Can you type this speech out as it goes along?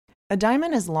A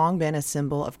diamond has long been a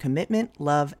symbol of commitment,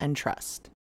 love, and trust.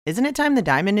 Isn't it time the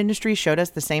diamond industry showed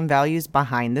us the same values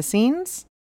behind the scenes?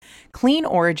 Clean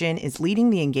Origin is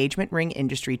leading the engagement ring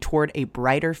industry toward a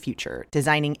brighter future,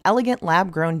 designing elegant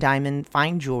lab-grown diamond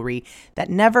fine jewelry that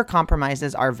never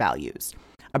compromises our values.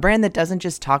 A brand that doesn't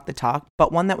just talk the talk,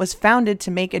 but one that was founded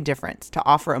to make a difference, to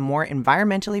offer a more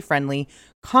environmentally friendly,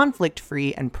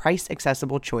 conflict-free, and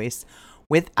price-accessible choice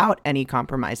without any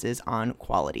compromises on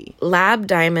quality. Lab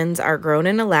diamonds are grown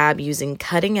in a lab using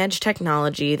cutting-edge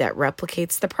technology that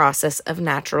replicates the process of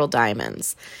natural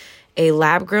diamonds. A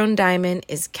lab-grown diamond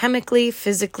is chemically,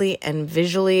 physically, and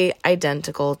visually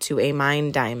identical to a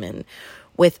mined diamond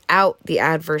without the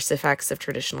adverse effects of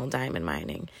traditional diamond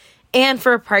mining. And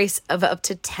for a price of up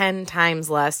to 10 times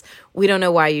less, we don't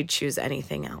know why you'd choose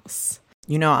anything else.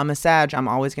 You know, I'm a Sag. I'm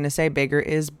always going to say bigger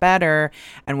is better.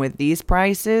 And with these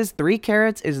prices, 3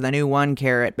 carats is the new 1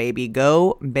 carat, baby.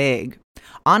 Go big.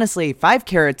 Honestly, 5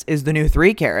 carats is the new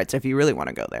 3 carats if you really want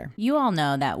to go there. You all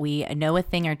know that we know a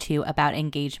thing or two about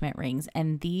engagement rings,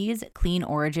 and these Clean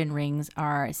Origin rings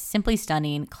are simply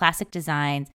stunning, classic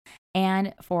designs,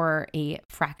 and for a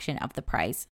fraction of the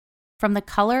price. From the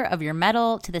color of your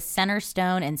metal to the center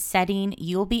stone and setting,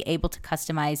 you'll be able to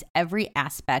customize every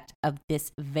aspect of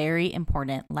this very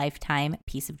important lifetime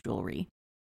piece of jewelry.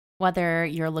 Whether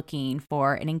you're looking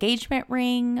for an engagement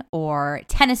ring or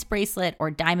tennis bracelet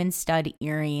or diamond stud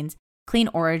earrings, Clean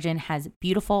Origin has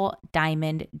beautiful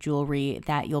diamond jewelry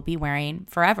that you'll be wearing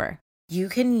forever. You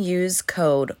can use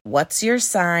code What's Your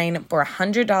Sign for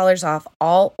 $100 off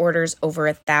all orders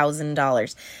over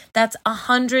 $1,000. That's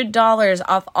 $100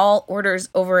 off all orders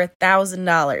over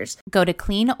 $1,000. Go to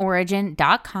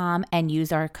cleanorigin.com and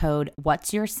use our code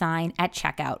What's Your Sign at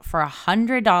checkout for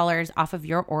 $100 off of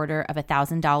your order of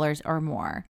 $1,000 or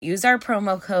more. Use our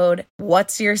promo code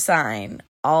What's Your Sign,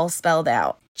 all spelled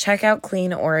out. Check out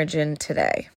Clean Origin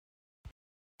today.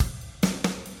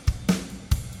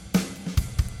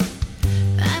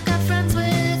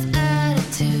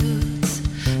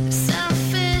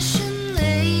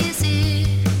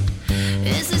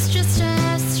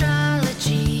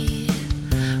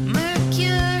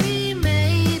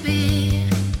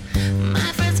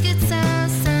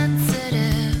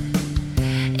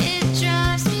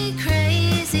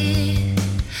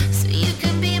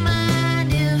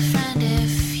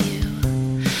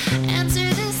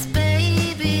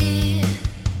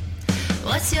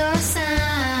 What's your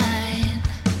sign?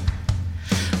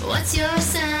 What's your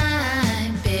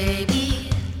sign, baby?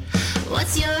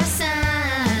 What's your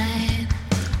sign?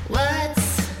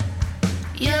 What's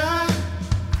your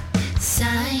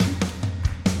sign?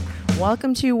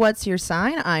 Welcome to What's Your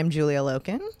Sign? I'm Julia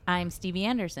Loken. I'm Stevie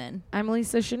Anderson. I'm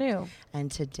Lisa Chanou. And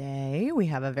today we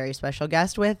have a very special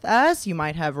guest with us. You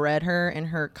might have read her in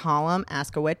her column,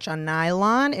 Ask a Witch on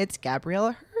Nylon. It's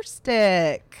Gabriella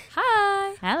Herstick.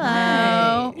 Hi.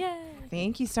 Hello. Yay.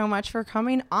 Thank you so much for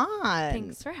coming on.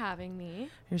 Thanks for having me.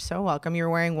 You're so welcome. You're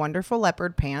wearing wonderful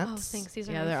leopard Oh, pants. thanks. These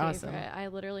are Yeah, my they're favorite. awesome. I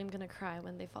literally am going to cry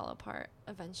when they fall apart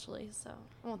eventually, so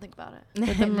I won't think about it.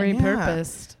 With them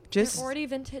repurposed. Just They're already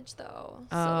vintage, though.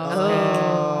 So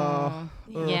Oh.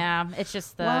 Yeah, it's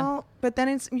just the... well, but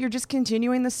then you're just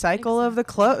continuing the cycle of the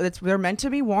clothes. They're meant to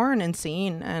be worn and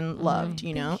seen and loved,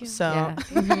 you know? you. So Yeah.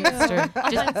 It's true.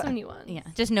 I'll find some new ones. Yeah,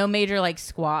 just no major like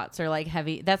squats or like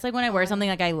heavy. That's like when I wear something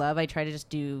like I love, I try to just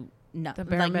do The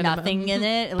bare like minimum. nothing in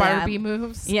it. Barbie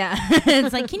moves. Yeah.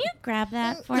 It's like, can you grab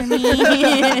that for me?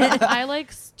 I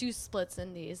like do splits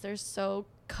in these. They're so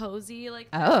cozy,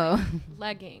 like they're Oh. like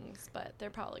leggings, but they're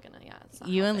probably gonna it's not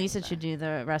You and helping Lisa with should that. do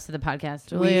the rest of the podcast.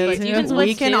 Julia, You too. can we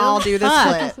split can too. all do the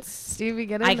Fuck. splits. Stevie,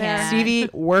 get in I there. can. Stevie,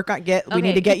 work on we Okay.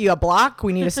 need to get you a block.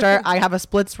 We need to start. I have a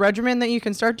splits regimen that you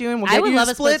can start doing. We'll get I would you love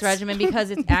a splits. splits regimen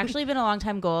because it's actually been a long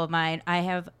time goal of mine. I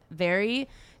have very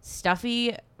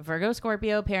stuffy Virgo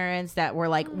Scorpio parents that were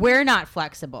like, we're not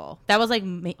flexible. That was like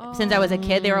since I was a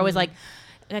kid, they were always like,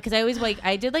 because I always like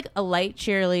I did like a light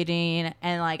cheerleading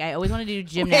and like I always wanted to do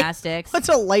gymnastics. What's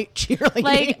a light cheerleading?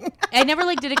 Like I never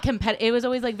like did a it was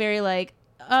always like very like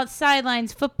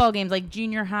sidelines football games like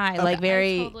junior high, like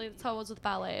very That's how it was with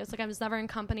ballet. It was like I was never in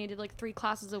company. I did like 3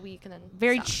 classes a week and then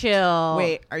very stopped. chill.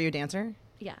 Wait, are you a dancer?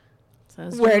 Yeah.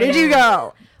 Where did you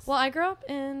go? Well, I grew up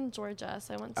in Georgia,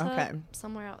 so I went to Okay.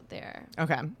 somewhere out there.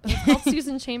 Okay. But it's called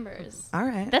Susan Chambers. All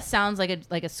right. That sounds like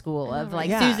a school I know, of right? like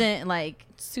Yeah. Susan like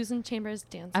Susan Chambers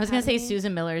Dance I was gonna say Academy.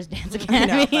 Susan Miller's Dance I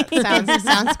know, Academy. but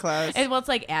sounds close. Well, it's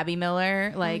like Abby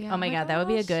Miller. Like, yeah. oh my Oh my god, that would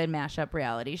be a gosh. good mashup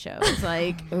reality show. It's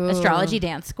like Ooh. astrology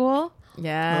dance school.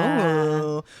 Yeah.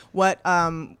 Ooh. What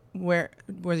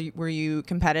were you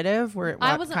competitive?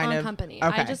 I wasn't on company.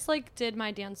 Okay. I just like did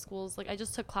my dance schools. Like I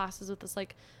just took classes with this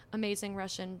like amazing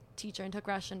Russian teacher and took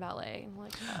Russian ballet. I'm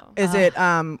like, oh. Is it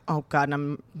oh god, and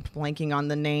I'm blanking on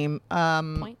the name.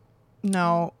 Point?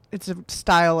 No, it's a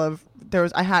style of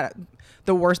I had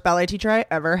the worst ballet teacher I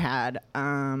ever had.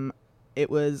 It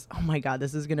was, oh my god,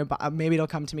 this is gonna maybe it'll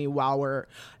come to me while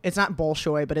it's not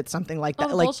Bolshoi, but it's something like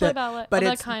that, like Bolshoi ballet, but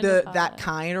that it's kind of ballet. that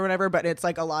kind or whatever. But it's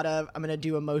like a lot of I'm gonna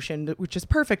do emotion, which is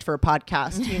perfect for a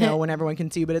podcast, you know, when everyone can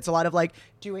see. But it's a lot of like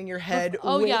doing your head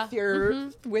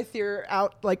with your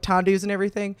out like tendus and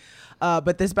everything.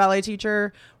 But this ballet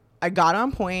teacher, I got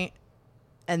on point.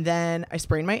 And then I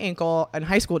sprained my ankle in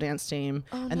high school dance team,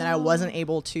 and then I wasn't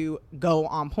able to go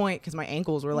on point because my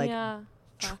ankles were like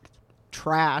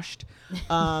trashed.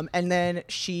 And then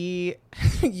she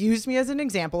used me as an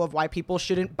example of why people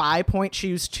shouldn't buy point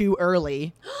shoes too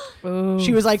early.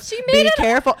 She was like, be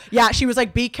careful. Yeah, she was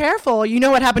like, be careful. You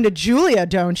know what happened to Julia,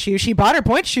 don't you? She bought her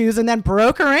point shoes and then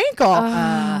broke her ankle.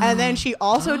 And then she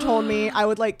also told me I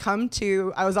would like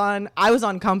I was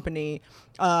on company.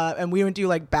 And we would do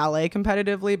like ballet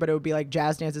competitively, but it would be like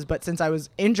jazz dances. But since I was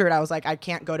injured, I was like, I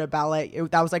can't go to ballet.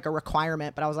 That was like a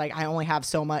requirement, but I was like, I only have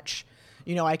so much,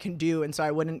 you know, I can do. And so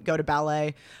I wouldn't go to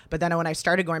ballet. But then when I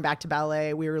started going back to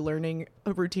ballet, we were learning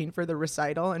a routine for the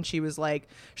recital. And she's like,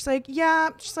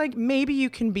 maybe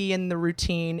you can be in the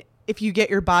routine if you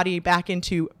get your body back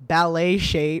into ballet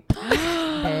shape.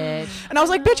 And I was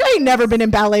like, bitch, I ain't never been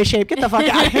in ballet shape. Get the fuck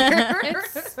out of here.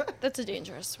 That's a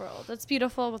dangerous world. It's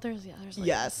beautiful, but there's layers.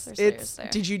 Yes. There's layers there.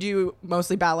 Did you do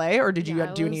mostly ballet or did you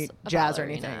do any jazz or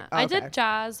anything? Oh, I did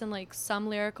jazz and like some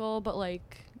lyrical, but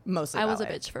like mostly I ballet. was a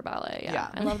bitch for ballet. Yeah.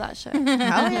 I love that shit.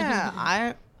 Hell yeah.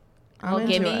 I'm Well,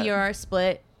 give into me it. your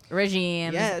split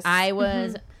regime. Yes. I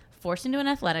was forced into an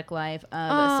athletic life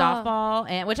of softball,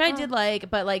 and which I did like,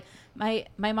 but like my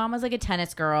mom was like a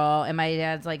tennis girl, and my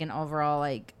dad's like an overall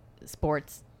like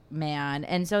sports man,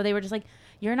 and so they were just like,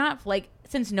 you're not like,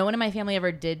 since no one in my family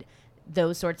ever did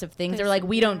those sorts of things, they're like,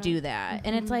 we don't do that,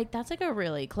 and it's like that's like a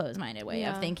really closed-minded way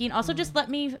of thinking. Also, just let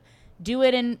me do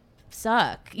it and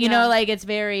suck, you know, like it's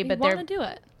very. But want they're to do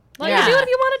it. Let me do it if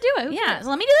you want to do it. Yeah, so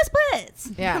let me do the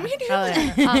splits. Yeah. Let me do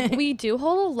it. We do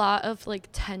hold a lot of like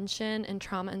tension and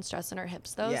trauma and stress in our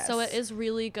hips though. Yes. So it is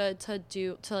really good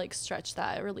to like stretch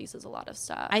that. It releases a lot of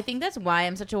stuff. I think that's why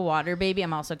I'm such a water baby.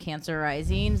 I'm also Cancer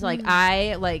rising. So like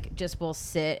I like just will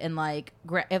sit and like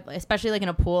especially like in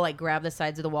a pool, like grab the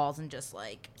sides of the walls and just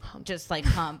like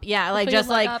hump. Yeah, like Put just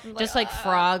your leg like up and just like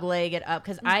frog leg it up,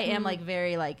 because I am like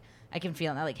very like, I can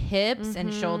feel that like hips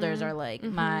and shoulders are like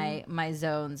my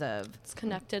zones of. It's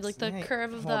connected, like the Snake.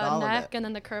 curve of Hold the all of neck it. and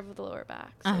then the curve of the lower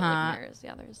back. So it like mirrors.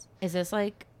 Yeah, Is this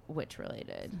like which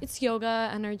related? it's yoga,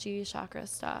 energy, chakra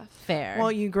stuff. Fair.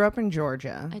 Well, you grew up in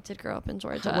Georgia. I did grow up in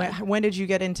Georgia. When did you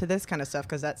get into this kind of stuff?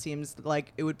 Because that seems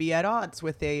like it would be at odds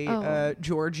with a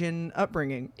Georgian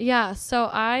upbringing. Yeah, so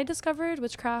I discovered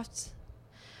witchcraft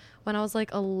when I was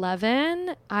like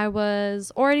 11. I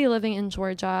was already living in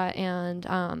Georgia, and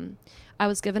I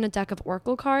was given a deck of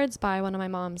oracle cards by one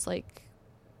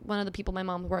of the people my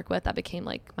mom worked with that became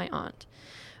like my aunt.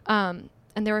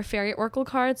 And there were fairy oracle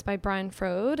cards by Brian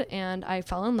Frode, and I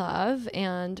fell in love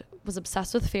and was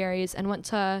obsessed with fairies and went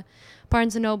to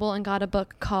Barnes & Noble and got a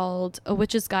book called A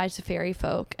Witch's Guide to Fairy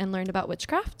Folk and learned about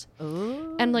witchcraft.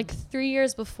 Ooh. And like 3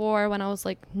 years before, when I was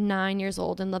like 9 years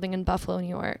old and living in Buffalo, New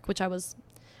York, which I'm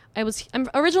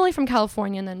originally from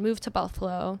California and then moved to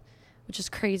Buffalo, which is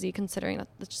crazy considering that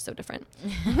that's just so different.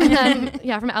 And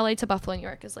then, from LA to Buffalo, New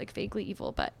York is like vaguely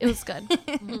evil, but it was good.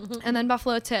 And then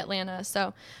Buffalo to Atlanta.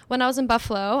 So when I was in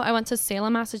Buffalo, I went to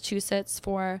Salem, Massachusetts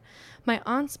for my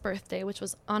aunt's birthday, which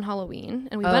was on Halloween.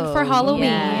 And we went for Halloween.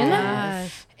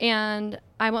 Yes. And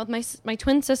I went with my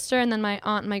twin sister and then my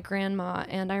aunt and my grandma.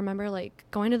 And I remember like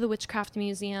going to the Witchcraft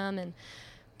Museum, and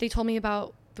they told me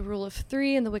about the Rule of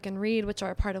Three and the Wiccan Rede, which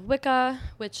are a part of Wicca,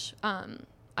 which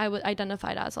I would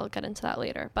identified as. I'll get into that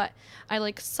later. But I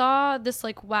like saw this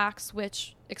like wax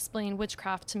witch explain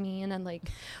witchcraft to me, and then like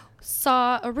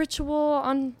saw a ritual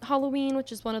on Halloween,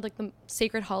 which is one of like the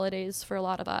sacred holidays for a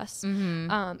lot of us.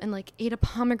 And like ate a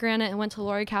pomegranate and went to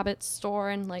Lori Cabot's store,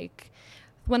 and like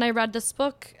when I read this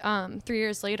book 3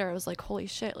 years later, I was like, holy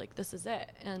shit, like this is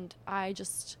it. And I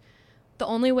just, the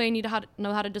only way I need to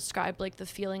know how to describe like the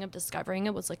feeling of discovering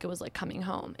it was like coming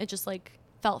home. It just like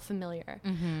felt familiar.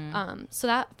 So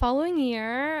that following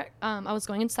year, I was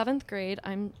going in 7th grade.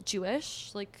 I'm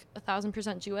Jewish, like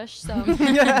 1,000% Jewish. So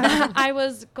I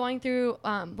was going through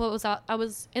I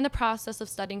was in the process of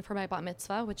studying for my bat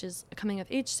mitzvah, which is a coming of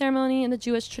age ceremony in the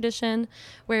Jewish tradition,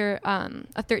 where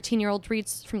a 13-year-old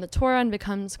reads from the Torah and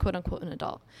becomes quote unquote an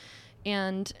adult.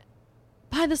 And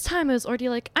by this time I was already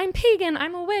like, I'm pagan,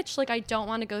 I'm a witch, like I don't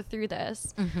want to go through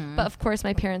this. But of course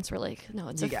my parents were like, no,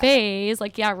 it's a phase.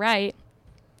 Like, yeah, right.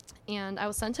 And I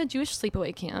was sent to a Jewish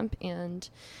sleepaway camp, and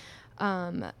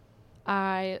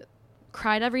I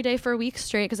cried every day for a week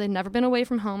straight because I'd never been away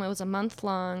from home. It was a month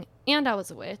long, and I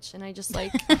was a witch, and I just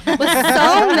like was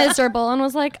so miserable and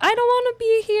was like, I don't want to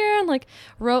be here, and like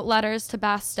wrote letters to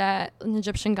Bastet, an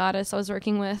Egyptian goddess I was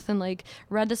working with, and like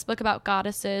read this book about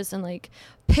goddesses, and like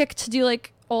picked to do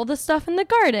like all the stuff in the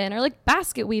garden or like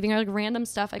basket weaving or like random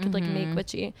stuff I could like make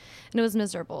witchy, and it was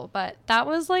miserable. But that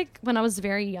was like when I was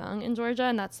very young in Georgia,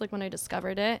 and that's like when I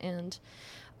discovered it. And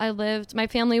my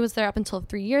family was there up until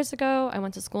 3 years ago. I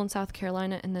went to school in South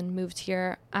Carolina and then moved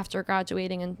here after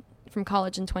graduating from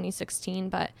college in 2016.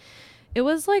 But it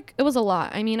was a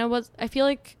lot. I mean, I feel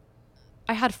like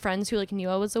I had friends who like knew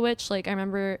I was a witch. Like I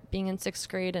remember being in 6th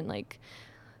grade, and like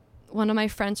one of my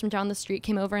friends from down the street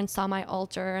came over and saw my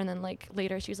altar, and then like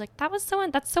later she was like, that's so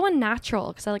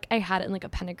unnatural, because I had it in like a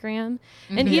pentagram.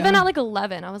 And even at like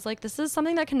 11 I was like, this is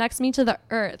something that connects me to the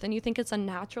earth, and you think it's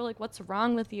unnatural, like what's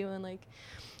wrong with you? And like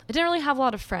I didn't really have a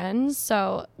lot of friends,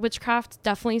 so witchcraft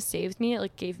definitely saved me.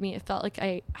 It felt like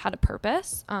I had a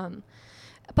purpose.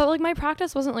 But like my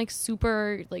practice wasn't like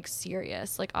super like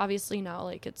serious. Like obviously now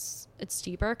like it's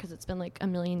deeper because it's been like a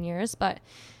million years, but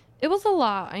it was a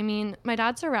lot. I mean, my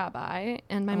dad's a rabbi,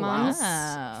 and my mom's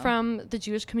from the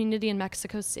Jewish community in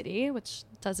Mexico City, which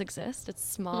does exist. It's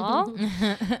small.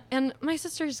 And my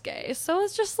sister's gay. So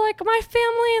it's just like my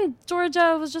family in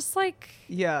Georgia was just like,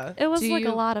 it was like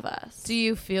a lot of us. Do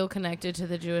you feel connected to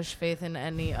the Jewish faith in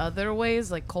any other ways,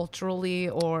 like culturally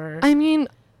or? I mean,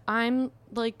 I'm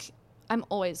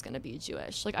always going to be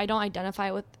Jewish. Like I don't identify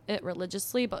with it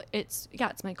religiously, but it's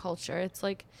my culture. It's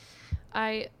like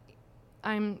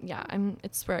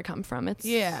it's where I come from.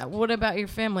 What about your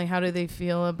family? How do they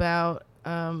feel about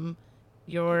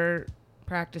your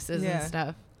practices and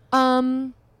stuff?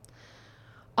 Honestly,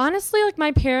 like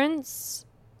my parents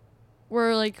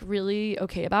were like really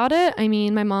okay about it. I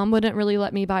mean, my mom wouldn't really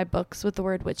let me buy books with the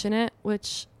word witch in it,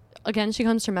 which again, she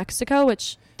comes from Mexico,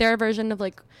 which their version of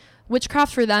like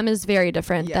witchcraft for them is very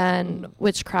different than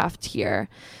witchcraft here.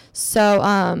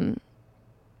 So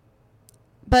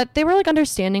but they were like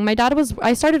understanding.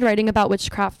 I started writing about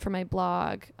witchcraft for my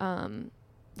blog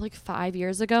like 5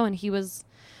 years ago, and he was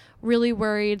really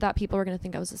worried that people were going to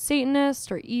think I was a Satanist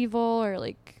or evil or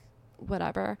like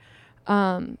whatever.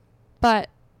 But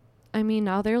I mean,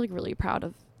 now they're like really proud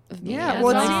of me. Yeah,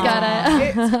 well,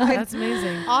 that's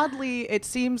amazing. Oddly, it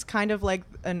seems kind of like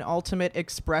an ultimate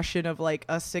expression of like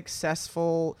a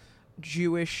successful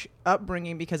Jewish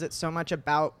upbringing, because it's so much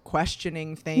about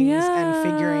questioning things and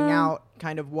figuring out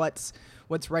kind of what's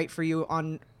right for you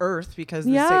on earth, because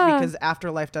because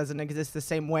afterlife doesn't exist the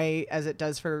same way as it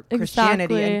does for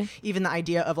Christianity. And even the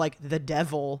idea of like the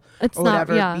devil or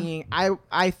whatever being,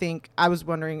 I think I was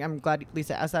wondering, I'm glad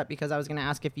Lisa asked that, because I was going to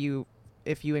ask if you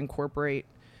incorporate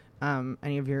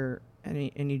any of your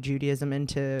any Judaism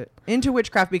into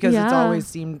witchcraft, because it's always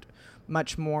seemed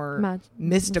much more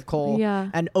mystical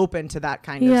and open to that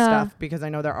kind of stuff, because I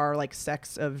know there are like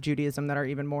sects of Judaism that are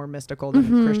even more mystical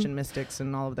than Christian mystics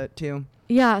and all of that too.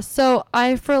 So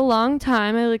for a long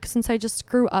time, since I just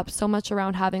grew up so much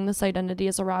around having this identity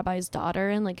as a rabbi's daughter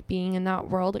and like being in that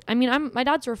world. I mean, my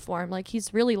dad's Reformed, like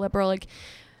he's really liberal, like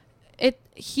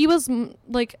he's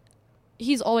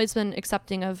always been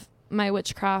accepting of my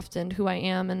witchcraft and who I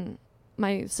am and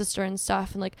my sister and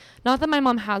stuff, and like not that my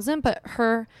mom hasn't, but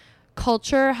her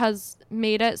culture has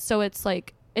made it so it's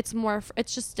like it's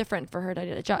just different for her to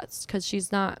adjust, because she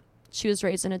was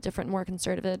raised in a different, more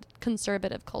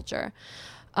conservative culture.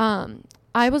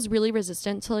 I was really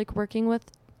resistant to like working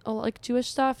with like Jewish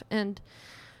stuff, and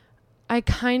I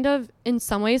kind of in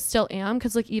some ways still am,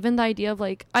 because like even the idea of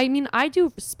like, I mean, I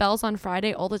do spells on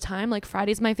Friday all the time, like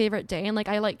Friday's my favorite day, and like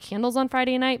I light candles on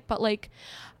Friday night, but like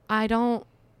I don't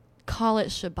call it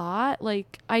Shabbat.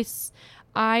 Like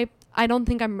I don't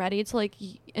think I'm ready to like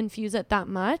infuse it that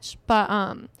much, but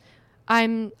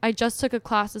I just took a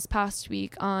class this past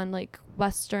week on like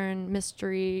Western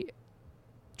mystery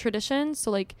traditions,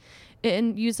 so like it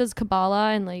uses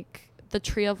Kabbalah and like the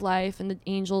tree of life and the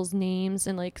angels' names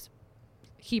and like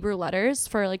Hebrew letters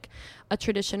for like a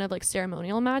tradition of like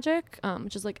ceremonial magic,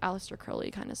 which is like Aleister Crowley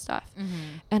kind of stuff.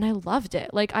 And I loved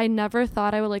it. Like I never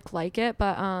thought I would like it,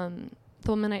 but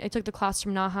the woman I took the class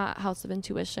from Naha, House of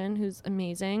Intuition, who's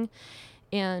amazing.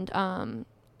 And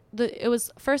it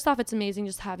was, first off, it's amazing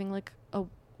just having like a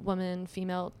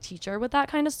female teacher with that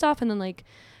kind of stuff, and then like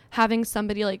having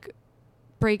somebody like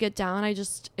break it down.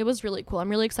 It was really cool. I'm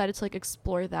really excited to like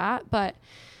explore that, but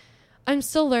I'm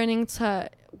still learning to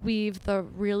weave the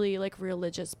really like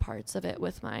religious parts of it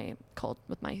with my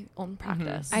own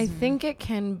practice. I think it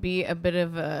can be a bit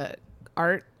of a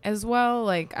art as well.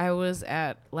 Like I was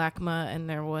at LACMA and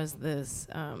there was this,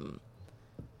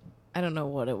 I don't know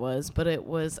what it was, but it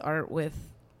was art with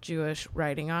Jewish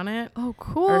writing on it. Oh,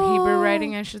 cool. Or Hebrew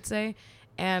writing, I should say.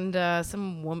 And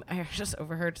some woman, I just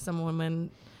overheard some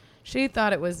woman, she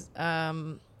thought it was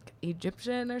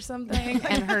Egyptian or something,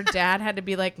 and her dad had to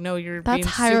be like, no, you're That's being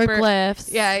hieroglyphs.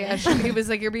 super, yeah, he was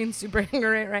like, you're being super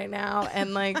ignorant right now.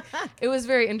 And like it was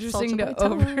very interesting Sultan to by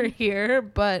time. overhear,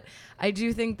 but I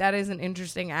do think that is an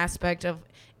interesting aspect of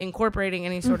incorporating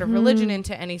any sort of religion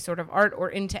into any sort of art or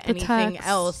into anything text.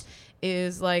 else,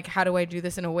 is like, how do I do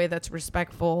this in a way that's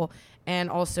respectful and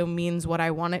also means what I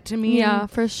want it to mean? Yeah,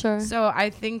 for sure. So I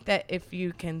think that if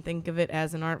you can think of it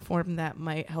as an art form, that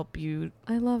might help you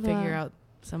I love figure that. out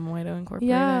some way to incorporate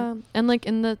Yeah, it. and like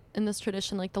in this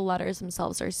tradition, like the letters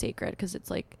themselves are sacred because it's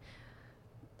like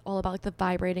all about like the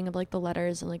vibrating of like the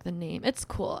letters and like the name. It's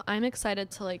cool. I'm excited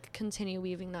to like continue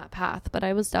weaving that path, but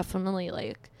I was definitely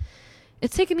like,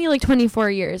 it's taken me like 24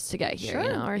 years to get here, you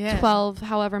Sure. know, or Yeah. 12,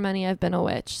 however many I've been a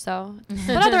witch. So,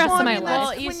 but all the rest Well, of I my mean, life.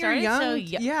 that's- You when you're started young, so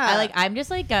young. yeah. I'm just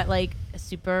like got like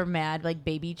super mad, like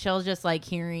baby chills, just like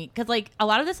hearing, because like a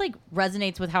lot of this like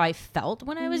resonates with how I felt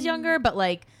when I was younger, but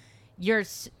like you're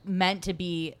meant to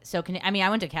be so. I mean, I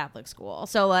went to Catholic school,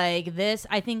 so like this,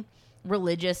 I think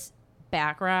religious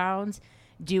backgrounds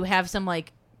do have some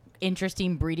like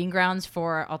interesting breeding grounds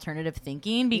for alternative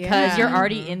thinking because Yeah. you're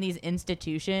already in these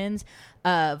institutions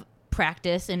of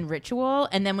practice and ritual,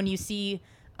 and then when you see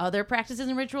other practices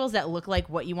and rituals that look like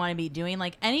what you want to be doing,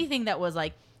 like anything that was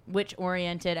like witch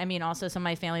oriented. I mean, also some of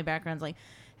my family backgrounds like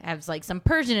has like some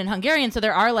Persian and Hungarian, so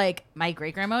there are like my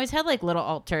great grandma always had like little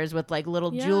altars with like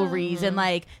little Yeah. jewelries and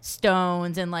like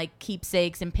stones and like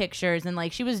keepsakes and pictures, and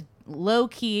like she was low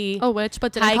key. a witch,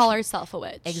 but didn't high- call herself a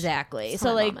witch. Exactly. That's So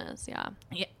how my like mom is, yeah.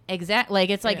 yeah, exactly. Like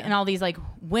it's like Yeah. and all these like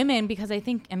women, because I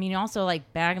think, I mean, also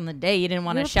like back in the day you didn't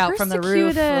want to You're shout from the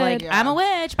roof like persecuted. I'm a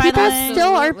witch. By People the way. still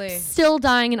are Absolutely. still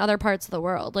dying in other parts of the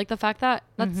world. Like the fact that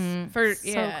that's For so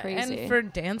yeah, crazy. and for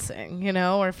dancing, you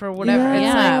know, or for whatever. Yeah. It's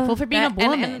Yeah, like well, for being that- a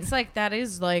woman. and it's like that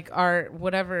is like art,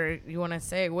 whatever you want to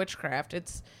say, witchcraft.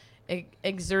 It's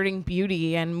exerting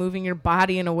beauty and moving your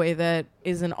body in a way that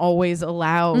isn't always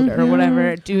allowed or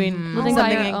whatever. Doing Living by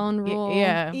something your own rule.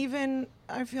 Yeah, Even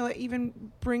I feel like even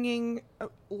bringing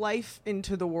life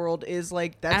into the world is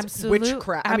like that's Absolute-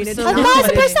 witchcraft. I mean, it's absolutely. not,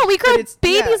 but 1,000%. We grow but it's-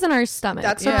 babies yeah. in our stomachs.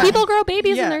 That's what So I'm- people grow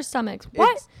babies Yeah. in their stomachs.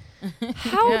 What? It's-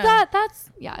 How Yeah. that's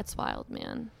it's wild,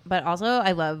 man. But also,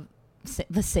 I love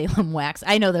the Salem wax.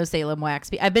 I know those Salem wax.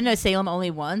 I've been to Salem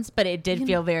only once, but it did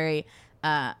feel very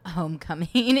homecoming.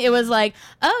 It was like,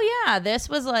 oh yeah, this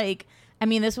was like, I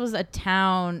mean, this was a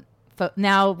town.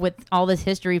 Now with all this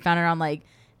history found around, like,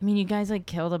 I mean, you guys like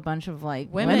killed a bunch of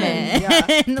like women. Yeah.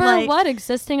 And, For like, what?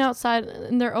 Existing outside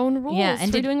in their own rules. Yeah, and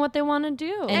for did- doing what they want to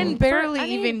do. and for barely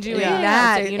any- even doing Yeah.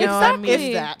 that. You know, I Exactly. mean,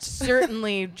 If that.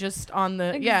 certainly just on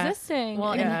the yeah. Existing.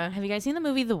 well, And and have you guys seen the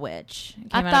movie The Witch? It a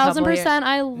came out couple years- 1,000%.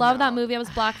 I love that No. movie. I was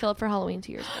Black Phillip for Halloween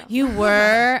 2 years ago. You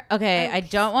were okay. I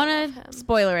don't love want him. to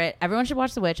spoiler it. Everyone should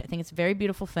watch The Witch. I think it's a very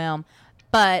beautiful film,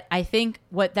 but I think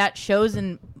what that shows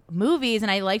in movies, and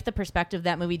I like the perspective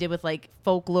that movie did with like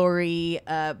folklore-y,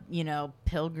 you know,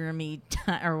 pilgrimy,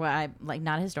 or what I like,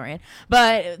 not a historian,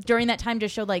 but during that time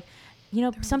just showed like, you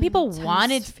know, some people intense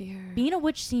wanted fear. being a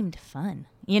witch seemed fun.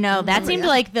 You know, that seemed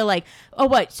like the like, oh,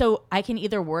 what? So I can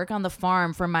either work on the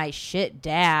farm for my shit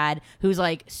dad, who's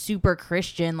like super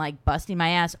Christian, like busting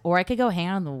my ass, or I could go hang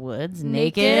out in the woods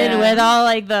naked with all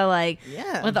like the like,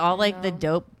 Yeah. with all like the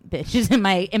dope bitches in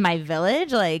my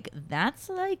village. Like that's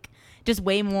like just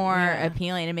way more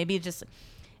appealing, and maybe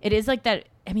it is like that.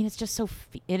 I mean, it's just so.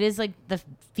 It is like the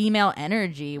female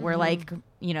energy, where like,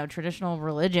 you know, traditional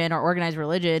religion or organized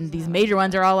religion, these major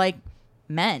ones are all like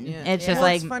men. Yeah. It's just Well,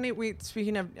 like it's funny.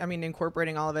 Speaking of, I mean,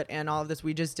 incorporating all of it and all of this,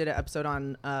 we just did an episode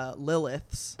on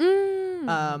Liliths,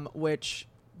 which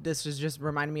this was just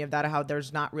reminding me of that, how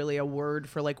there's not really a word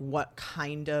for like what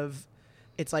kind of.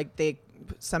 It's like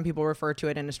some people refer to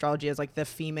it in astrology as like the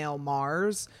female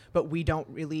Mars, but we don't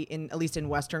really, at least in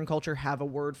Western culture, have a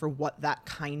word for what that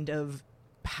kind of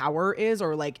power is,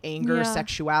 or like anger, Yeah.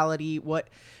 sexuality,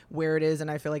 where it is. And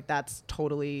I feel like that's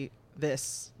totally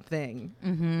this thing,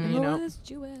 you know? Who is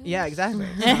Jewish? Yeah, exactly.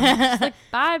 It's like,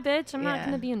 bye, bitch. I'm not Yeah.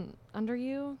 going to be under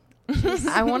you.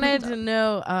 I wanted to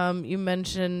know, you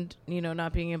mentioned, you know,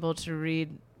 not being able to read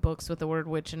books with the word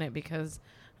witch in it because,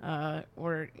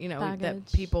 or, you know, that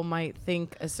Baggage. people might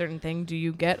think a certain thing. Do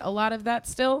you get a lot of that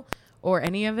still, or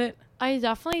any of it? I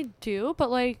definitely do, but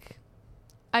like,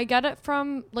 I get it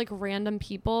from like random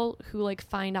people who like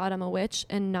find out I'm a witch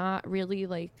and not really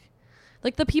like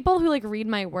the people who like read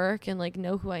my work and like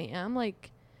know who I am,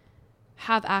 like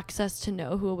have access to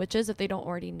know who a witch is if they don't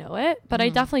already know it. But I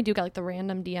definitely do get like the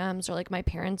random DMs or like my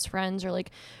parents' friends or like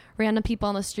random people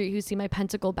on the street who see my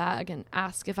pentacle bag and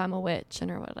ask if I'm a witch and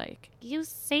are like, you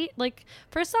say, like,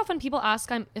 first off, when people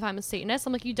ask if I'm a Satanist,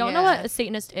 I'm like, you don't know what a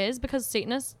Satanist is, because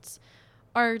Satanists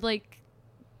are like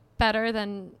better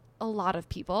than a lot of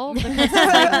people, because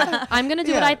like, I'm gonna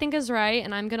do what I think is right,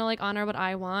 and I'm gonna like honor what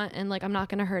I want, and like I'm not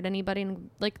gonna hurt anybody. And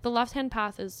like the left hand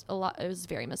path is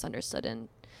very misunderstood, and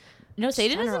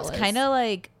Satanism's kind of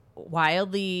like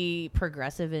wildly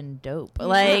progressive and dope.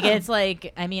 Like it's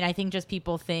like, I mean, I think just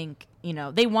people think, you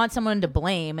know, they want someone to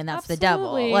blame, and that's the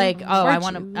devil. Like, oh, I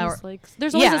want to. Like,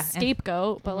 there's always a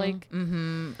scapegoat, but like,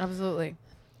 Absolutely.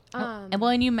 And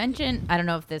well, and you mentioned, I don't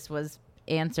know if this was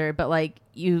answered, but like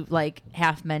you like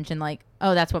half mentioned like,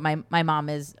 oh, that's what my mom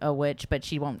is a witch, but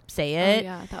she won't say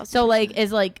it. So like,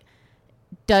 is like,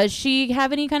 does she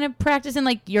have any kind of practice in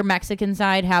like your Mexican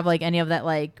side? Have like any of that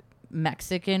like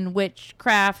Mexican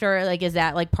witchcraft, or like is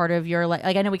that like part of your like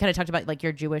I know we kind of talked about like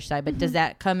your Jewish side, but does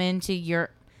that come into your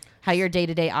how your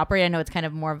day-to-day operate? I know it's kind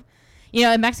of more, you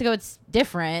know, in Mexico it's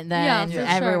different than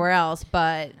everywhere else,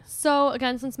 but so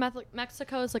again, since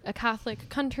Mexico is like a Catholic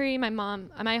country,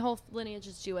 my whole lineage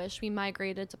is Jewish. We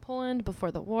migrated to Poland before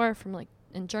the war from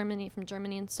Germany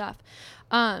and stuff.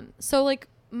 So like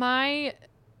my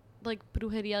like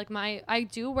brujeria, like I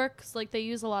do work, like they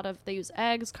use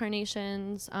eggs,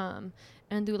 carnations, and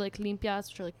do like limpias,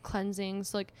 which are like cleansings.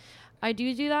 So like I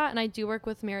do that, and I do work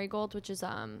with marigold, which is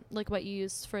like what you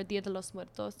use for Dia de los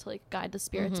Muertos to like guide the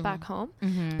spirits back home.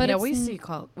 But yeah, we saw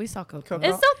Coco. It's so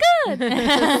good.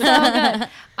 It's so good.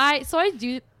 I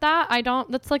do that. I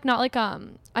don't. That's like not like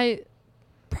I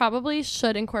probably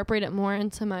should incorporate it more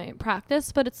into my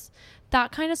practice, but it's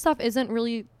that kind of stuff isn't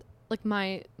really like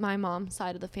my mom's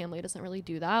side of the family doesn't really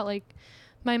do that. Like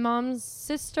my mom's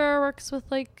sister works with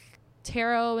like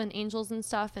tarot and angels and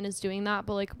stuff and is doing that,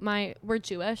 but like we're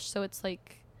Jewish, so it's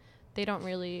like they don't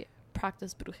really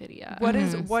practice brujeria.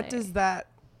 What does that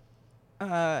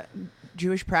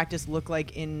Jewish practice look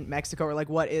like in Mexico, or like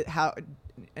we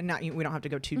don't have to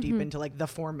go too deep into like the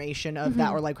formation of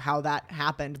that, or like how that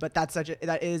happened, but that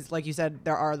is like you said,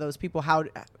 there are those people.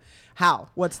 How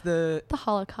what's the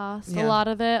Holocaust? A lot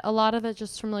of it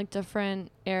just from like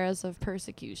different eras of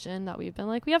persecution that we've been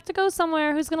like, we have to go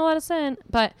somewhere, who's gonna let us in?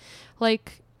 But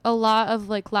like a lot of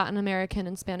like Latin American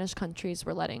and Spanish countries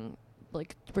were letting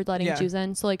Jews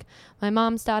in. So like my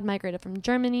mom's dad migrated from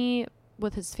Germany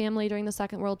with his family during the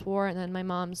Second World War, and then my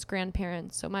mom's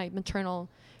grandparents, so my maternal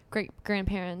great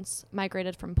grandparents,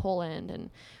 migrated from Poland,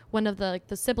 and one of the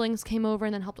siblings came over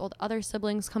and then helped all the other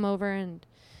siblings come over, and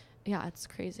yeah, it's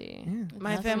crazy.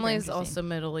 My family is also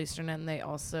Middle Eastern, and they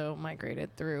also migrated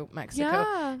through Mexico.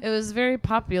 Yeah. It was very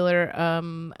popular.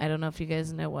 I don't know if you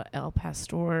guys know what El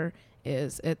Pastor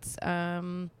is. It's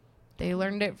they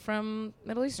learned it from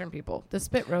Middle Eastern people. The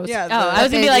spit roast. Yeah. I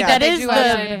was gonna be like, that is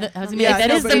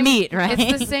the meat, right?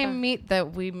 It's the same meat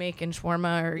that we make in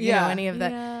shawarma, or you know, any of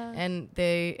that. And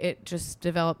it just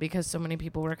developed because so many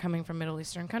people were coming from Middle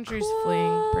Eastern countries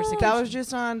fleeing persecution. That was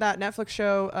just on that Netflix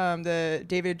show, the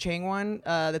David Chang one,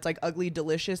 that's like Ugly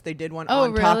Delicious. They did one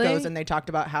on tacos, and they talked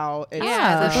about how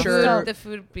it's the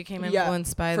food became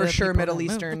influenced by for the sure people Middle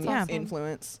Eastern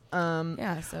influence.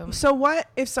 So what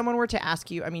if someone were to ask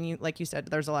you? I mean, like you said,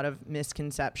 there's a lot of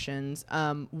misconceptions.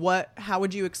 How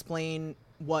would you explain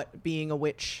what being a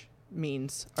witch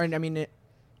means? Or I mean,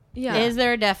 is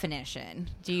there a definition?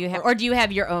 Do you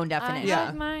have your own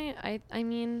definition? I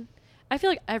mean, I feel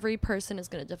like every person is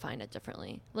going to define it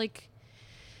differently. Like,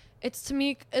 it's to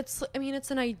me, it's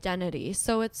an identity.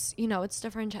 So it's, it's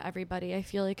different to everybody. I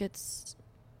feel like it's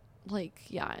like,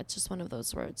 it's just one of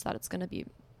those words that it's going to be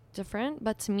different.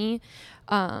 But to me,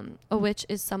 a witch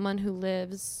is someone who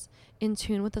lives in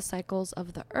tune with the cycles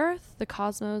of the earth, the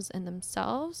cosmos, and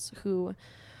themselves, who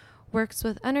works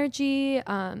with energy,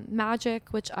 magic,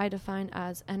 which I define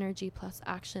as energy plus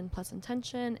action plus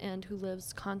intention, and who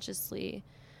lives consciously.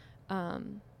 What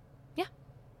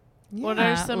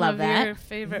are some of your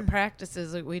favorite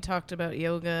practices? Like we talked about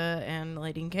yoga and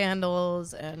lighting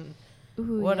candles, and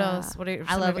what else? What are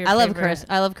I love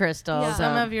crystals. Yeah.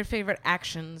 Some of your favorite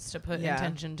actions to put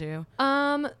intention to.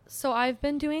 So I've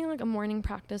been doing like a morning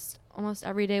practice almost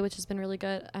every day, which has been really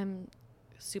good. I'm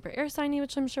super air signy,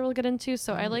 which I'm sure we'll get into.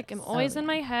 So I am always in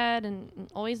my head and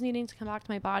always needing to come back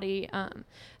to my body.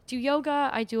 Do yoga.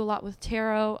 I do a lot with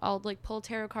tarot. I'll like pull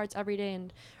tarot cards every day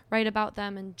and write about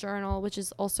them and journal, which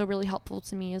is also really helpful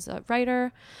to me as a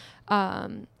writer.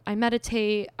 I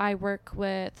meditate. I work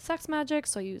with sex magic,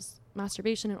 so I use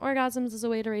masturbation and orgasms as a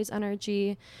way to raise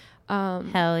energy.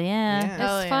 Hell yeah. It's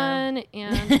Hell yeah. fun,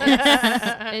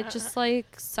 and it just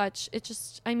like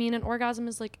I mean, an orgasm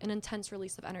is like an intense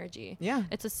release of energy. Yeah.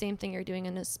 It's the same thing you're doing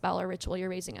in a spell or ritual. You're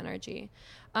raising energy.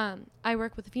 I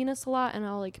work with Venus a lot, and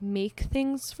I'll like make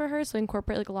things for her, so I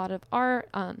incorporate like a lot of art,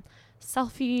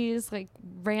 selfies, like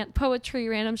poetry,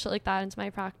 random shit like that into my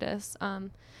practice.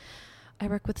 I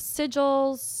work with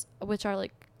sigils, which are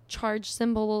like charge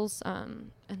symbols,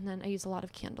 and then I use a lot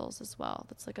of candles as well.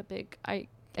 That's like a big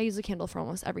I use a candle for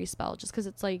almost every spell, just because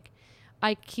it's like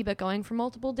I keep it going for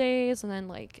multiple days, and then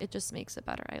like it just makes it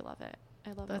better. I love it. I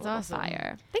love That's a little awesome.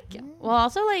 fire. Thank you. Well,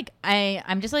 also, like,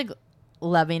 I'm just, like,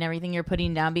 loving everything you're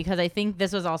putting down, because I think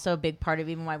this was also a big part of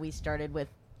even why we started with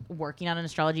working on an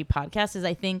astrology podcast, is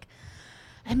I think,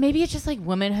 and maybe it's just, like,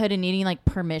 womanhood and needing, like,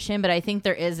 permission, but I think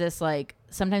there is this, like,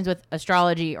 sometimes with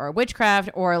astrology or witchcraft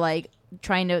or, like,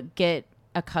 trying to get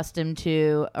accustomed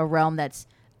to a realm that's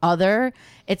other,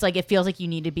 it's, like, it feels like you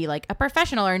need to be, like, a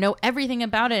professional or know everything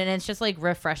about it, and it's just, like,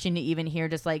 refreshing to even hear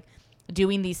just, like,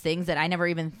 doing these things that I never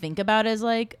even think about as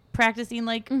like practicing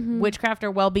like witchcraft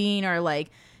or well-being or like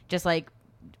just like,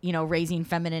 you know, raising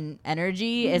feminine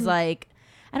energy is like,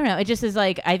 I don't know. It just is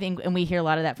like, I think, and we hear a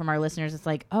lot of that from our listeners. It's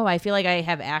like, oh, I feel like I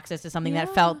have access to something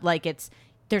that felt like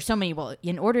there's so many, well,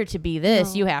 in order to be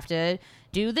this, you have to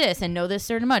do this and know this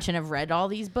certain much and have read all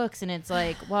these books. And it's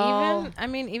like, well,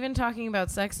 even talking about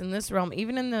sex in this realm,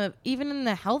 even in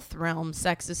the health realm,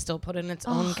 sex is still put in its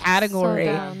own category.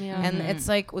 So dumb, yeah. And it's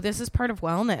like, well, this is part of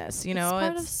wellness, you know, it's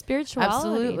part of spirituality,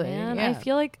 absolutely, man. yeah. I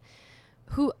feel like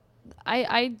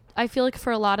I feel like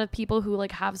for a lot of people who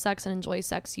like have sex and enjoy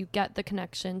sex, you get the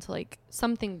connection to like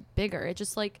something bigger. It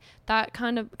just like that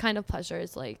kind of pleasure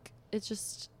is like, it's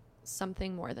just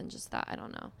something more than just that. I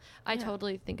don't know. I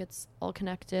totally think it's all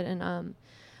connected. And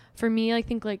for me, I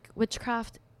think like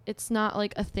witchcraft, it's not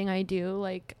like a thing I do.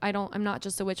 Like I'm not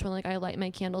just a witch when like I light my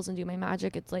candles and do my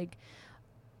magic. It's like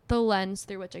the lens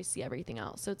through which I see everything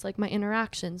else. So it's like my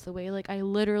interactions, the way like I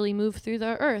literally move through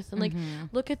the earth and like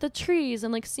look at the trees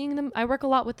and like seeing them. I work a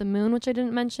lot with the moon, which I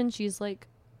didn't mention. She's like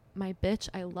my bitch.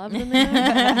 I love the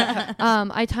moon.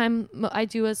 I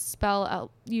do a spell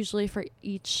out usually for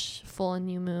each full and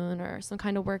new moon or some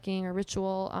kind of working or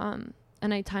ritual.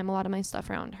 And I time a lot of my stuff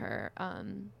around her.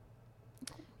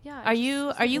 Yeah. are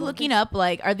you looking up,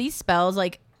 like, are these spells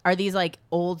like, are these like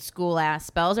old school ass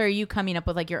spells, or are you coming up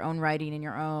with like your own writing and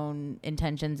your own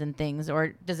intentions and things,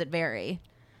 or does it vary?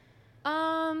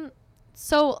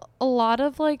 So a lot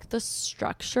of like the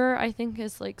structure, I think,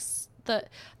 is like the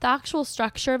actual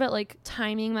structure of it, like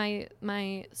timing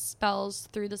my spells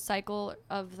through the cycle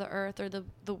of the earth, or the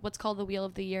what's called the wheel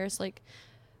of the year. So like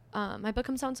my book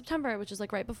comes out in September, which is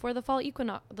like right before the fall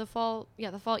equinox.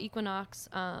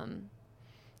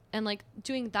 And like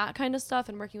doing that kind of stuff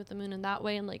and working with the moon in that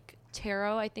way, and like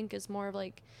tarot, I think, is more of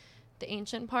like the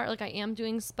ancient part. Like I am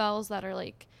doing spells that are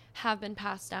like have been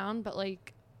passed down, but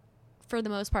like for the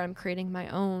most part I'm creating my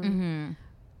own.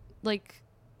 Like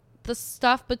the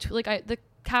stuff between like the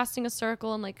casting a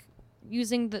circle and like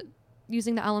using the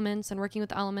elements and working with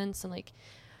the elements and like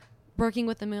working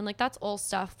with the moon, like that's all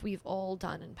stuff we've all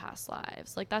done in past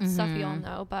lives. Like that's stuff we all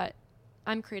know, but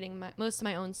I'm creating most of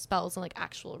my own spells and like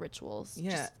actual rituals.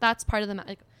 Yeah. Just, that's part of the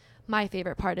like my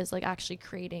favorite part is like actually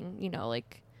creating, you know,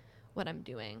 like what I'm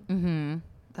doing.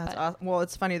 That's awesome. Well,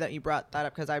 it's funny that you brought that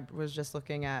up, because I was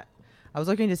looking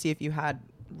to see if you had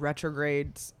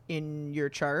retrogrades in your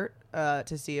chart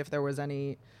to see if there was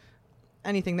anything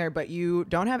there, but you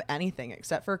don't have anything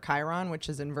except for Chiron, which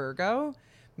is in Virgo,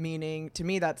 meaning to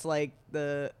me that's like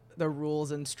the rules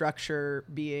and structure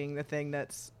being the thing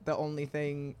that's the only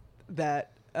thing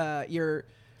that you're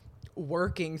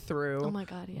working through. Oh my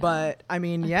God, yeah. But I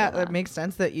mean, feel it makes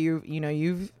sense that you're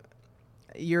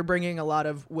bringing a lot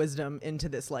of wisdom into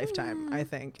this lifetime. I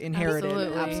think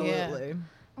inherited. Absolutely.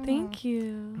 Thank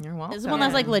you. You're welcome. This is one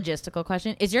last like logistical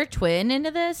question. Is your twin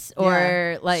into this,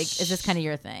 or like is this kind of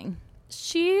your thing?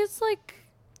 She's like,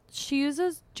 she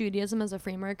uses Judaism as a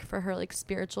framework for her like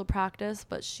spiritual practice,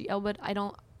 but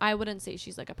I wouldn't say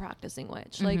she's like a practicing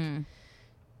witch. Like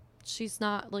she's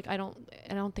not like, I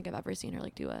don't think I've ever seen her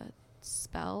like do a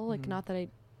spell. Like not that I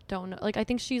don't know. Like I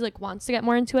think she like wants to get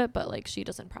more into it, but like she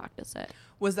doesn't practice it.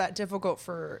 Was that difficult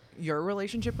for your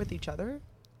relationship with each other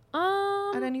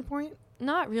at any point?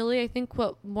 Not really. I think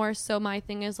what more so my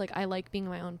thing is like I like being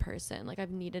my own person. Like I've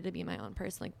needed to be my own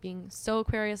person, like being so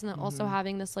Aquarius, and then also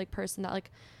having this like person that like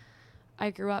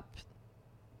I grew up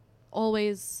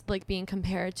always like being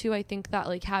compared to. I think that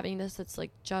like having this, it's like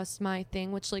just my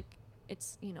thing, which like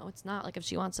it's, you know, it's not like if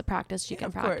she wants to practice she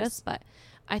can practice, but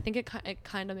I think it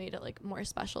kind of made it like more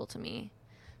special to me.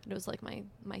 It was like my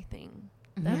thing.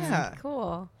 That's Yeah.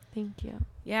 cool. Thank you.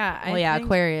 Yeah. Well, yeah, think-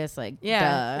 Aquarius, like,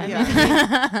 Yeah. duh.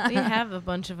 I mean, we have a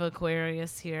bunch of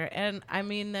Aquarius here. And I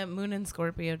mean, the moon in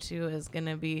Scorpio, too, is going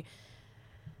to be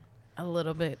a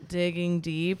little bit digging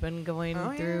deep and going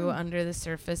through under the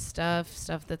surface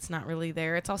stuff that's not really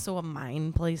there. It's also a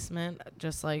mine placement,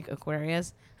 just like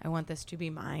Aquarius. I want this to be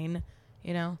mine,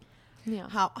 you know? Yeah.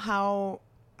 How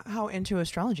into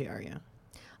astrology are you?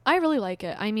 I really like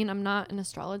it. I mean, I'm not an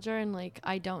astrologer and like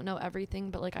I don't know everything,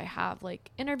 but like I have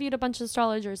like interviewed a bunch of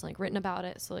astrologers and like written about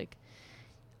it. So like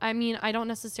I mean, I don't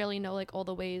necessarily know like all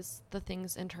the ways the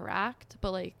things interact, but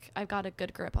like I've got a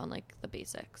good grip on like the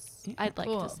basics. Yeah, I'd like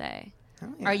cool. to say.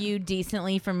 Hell yeah. Are you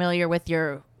decently familiar with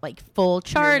your like full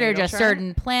chart or natal just chart?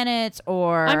 certain planets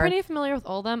or? I'm pretty familiar with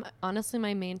all of them. Honestly,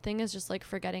 my main thing is just like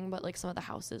forgetting what like some of the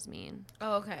houses mean.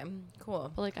 Oh, okay.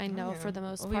 Cool. But like I know for the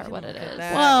most Well, we part can what it look at is.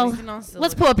 that. Well, We can also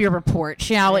let's look pull up your report,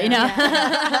 shall we?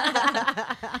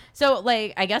 Yeah. No. So,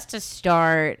 like, I guess to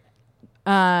start,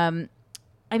 I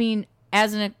mean,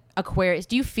 as an Aquarius,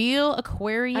 do you feel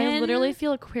Aquarian? I literally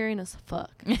feel Aquarian as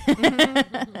fuck.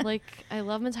 Like I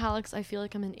love metallics. I feel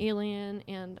like I'm an alien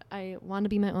and I want to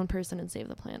be my own person and save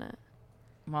the planet.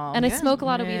 Well, And I yeah. smoke a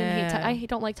lot of weed and Yeah. I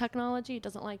don't like technology. It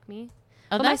doesn't like me.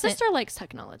 oh, But my that's it. sister likes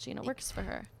technology and it works for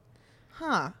her.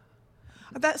 Huh.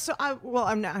 That's so.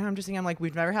 I'm just thinking. I'm like,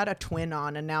 we've never had a twin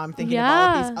on, and now I'm thinking about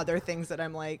all these Yeah. other things that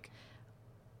I'm like.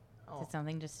 Did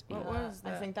something just speak? What was I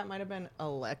that? think that might have been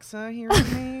Alexa hearing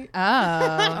me.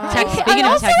 Oh, Okay, speaking I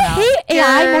of also technology, hate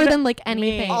AI more Scared than like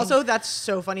anything. Also, that's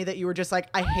so funny that you were just like,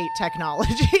 I hate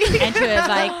technology. and she was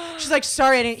like, She's like,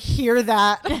 sorry, I didn't hear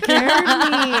that. scared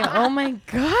me. Oh my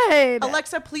god.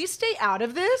 Alexa, please stay out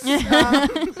of this.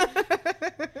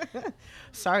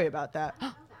 Sorry about that.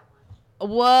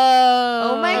 "Whoa!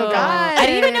 Oh my God. I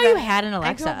didn't even know you had an I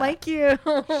Alexa. don't like you.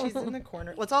 She's in the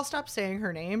corner. Let's all stop saying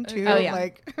her name too. Oh, yeah.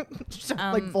 Like,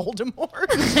 like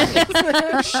Voldemort.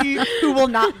 She who will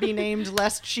not be named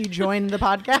lest she join the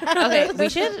podcast.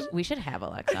 Okay, we should have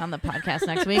Alexa on the podcast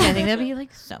next week. I think that'd be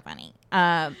like so funny.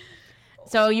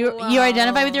 So you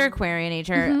identify with your Aquarian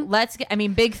nature. Let's get. I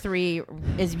mean, big three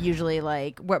is usually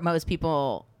like what most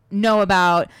people know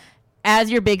about.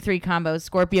 As your big three combos,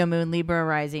 Scorpio Moon, Libra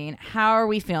Rising, how are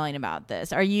we feeling about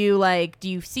this? Are you like, do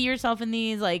you see yourself in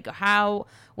these? Like,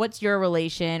 what's your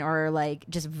relation or like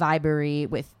just vibery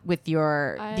with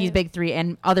your these big three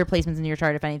and other placements in your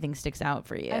chart if anything sticks out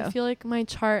for you? I feel like my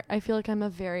chart, I feel like I'm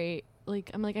a very, like,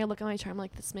 I look at my chart, I'm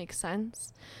like, this makes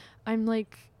sense. I'm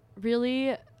like,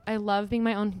 really, I love being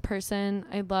my own person.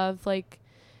 I love like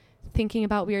thinking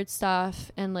about weird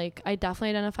stuff. And like, I definitely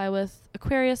identify with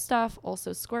Aquarius stuff.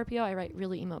 Also Scorpio. I write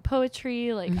really emo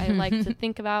poetry. Like, I like to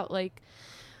think about like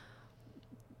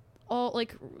all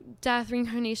like death,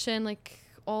 reincarnation, like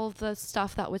all the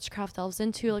stuff that witchcraft delves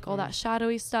into, like all that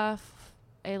shadowy stuff.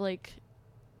 I like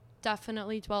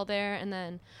definitely dwell there, and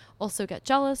then also get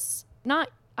jealous.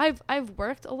 I've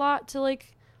worked a lot to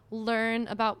like learn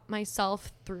about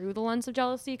myself through the lens of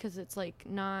jealousy, because it's like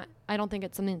not, I don't think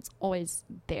it's something that's always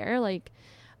there. Like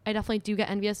I definitely do get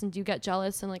envious and do get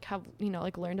jealous and like have, you know,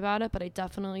 like learned about it, but I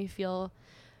definitely feel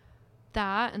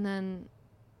that. And then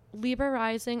Libra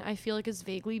rising, I feel like is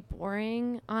vaguely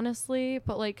boring, honestly,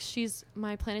 but like she's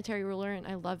my planetary ruler and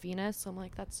I love Venus, so I'm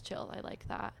like, that's chill. I like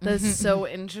that. That's so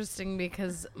interesting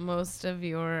because most of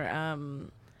your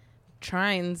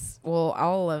trines, well,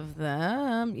 all of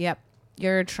them,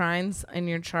 your trines in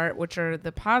your chart, which are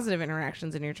the positive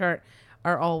interactions in your chart,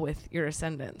 are all with your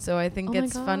ascendant. So I think Oh my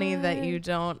it's funny that God. you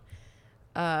don't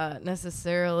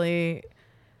necessarily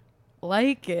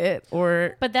like it,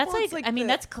 or But that's Well, it's like, like I mean,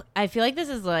 the- that's, I feel like this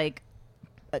is like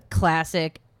a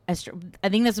classic. I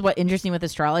think this is what interesting with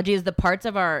astrology is the parts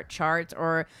of our charts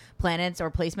or planets or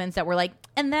placements that we're like,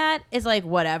 and that is like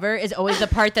whatever, is always the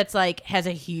part that's like has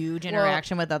a huge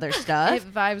interaction with other stuff.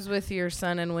 it vibes with your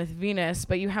sun and with Venus,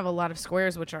 but you have a lot of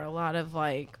squares, which are a lot of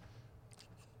like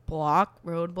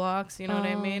roadblocks, you know what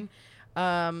I mean?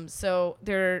 So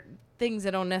they're things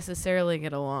that don't necessarily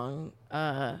get along.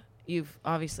 You've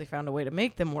obviously found a way to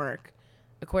make them work.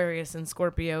 Aquarius and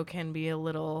Scorpio can be a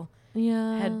little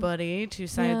Yeah. head buddy, two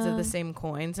sides of Yeah. the same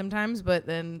coin sometimes, but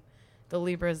then the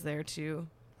Libra's there to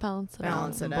Balance it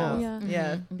balance out. it Balance it out. out. Yeah.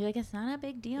 Yeah. And be like, it's not a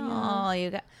big deal. Yeah. You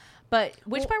got, but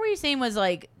which Well- part were you saying was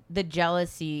like the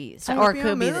jealousy, or Scorpio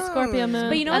could be the moon. Scorpio moon.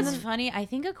 But you know And what's then- funny? I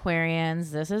think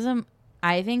Aquarians, this is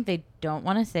I think they don't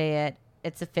want to say it.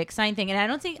 It's a fixed sign thing, and I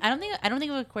don't think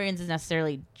of Aquarians as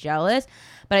necessarily jealous,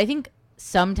 but I think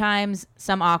sometimes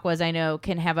some Aquas I know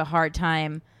can have a hard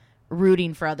time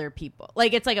rooting for other people.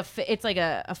 Like it's like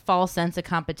a false sense of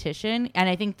competition, and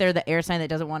I think they're the air sign that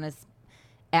doesn't want to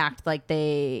act like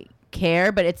they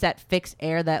care, but it's that fixed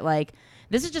air that like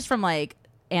this is just from like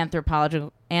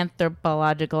anthropological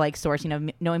like sourcing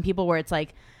of knowing people, where it's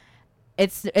like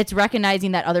it's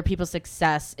recognizing that other people's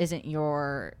success isn't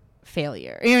your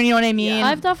failure. You know what I mean? Yeah.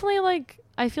 I've definitely like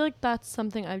I feel like that's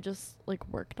something I've just like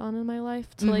worked on in my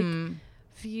life to like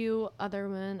view other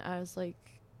women as like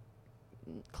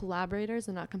collaborators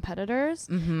and not competitors.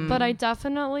 But I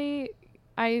definitely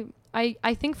I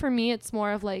think for me it's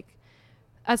more of like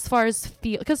as far as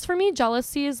feel, because for me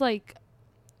jealousy is like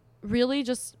really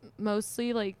just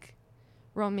mostly like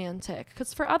romantic,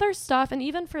 because for other stuff and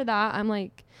even for that I'm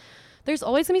like there's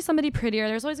always gonna be somebody prettier,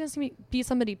 there's always gonna be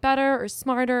somebody better or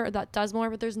smarter or that does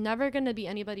more, but there's never gonna be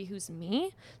anybody who's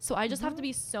me. So I just have to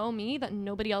be so me that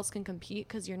nobody else can compete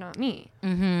because you're not me.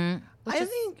 I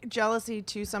think jealousy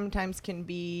too sometimes can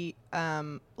be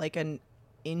like an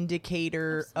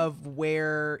indicator of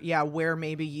where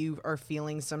maybe you are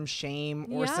feeling some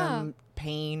shame or some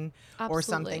pain or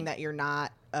something that you're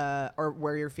not or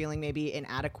where you're feeling maybe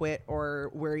inadequate or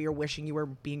where you're wishing you were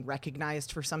being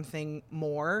recognized for something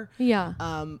more.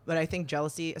 But I think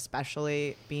jealousy,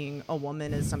 especially being a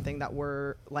woman, is something that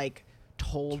we're like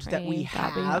told that we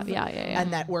have,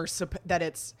 and that we're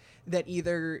that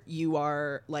either you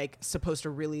are like supposed to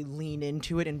really lean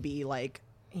into it and be like,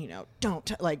 you know,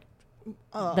 don't like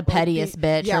the pettiest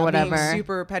bitch or whatever, being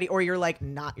super petty, or you're like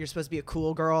not, you're supposed to be a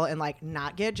cool girl and like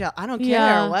not get jealous. I don't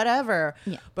care, whatever.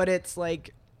 But it's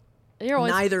like you're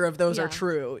always, neither of those are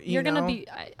true. You're gonna be.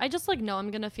 I just like know I'm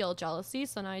gonna feel jealousy,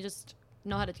 so now I just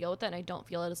know how to deal with it, and I don't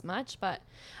feel it as much. But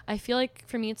I feel like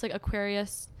for me, it's like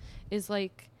Aquarius is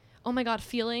like, oh my god,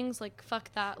 feelings, like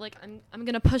fuck that, like I'm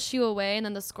gonna push you away, and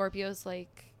then the Scorpio's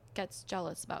like gets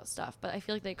jealous about stuff. But I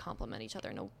feel like they complement each other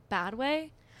in a bad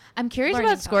way. I'm curious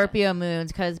about Scorpio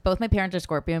moons because both my parents are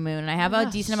Scorpio moon, and I have a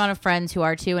decent amount of friends who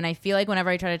are too, and I feel like whenever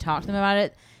I try to talk to them about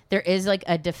it, there is like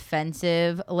a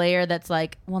defensive layer that's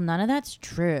like, well, none of that's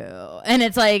true. And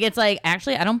it's like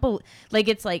actually I don't like,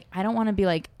 it's like I don't want to be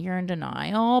like you're in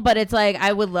denial, but it's like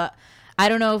I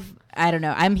don't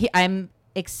know. I'm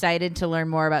excited to learn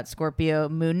more about Scorpio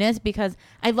moonness because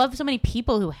I love so many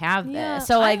people who have this.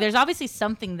 So like there's obviously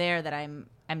something there that I'm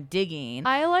digging.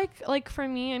 I like for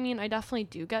me, I mean, I definitely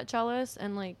do get jealous,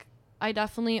 and like I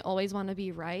definitely always want to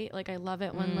be right. Like I love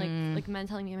it when like men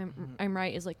telling me I'm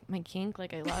right is like my kink.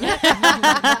 Like I love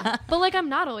it. But like I'm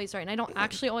not always right, and I don't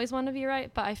actually always want to be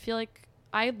right. But I feel like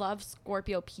I love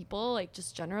Scorpio people, like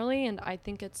just generally, and I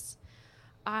think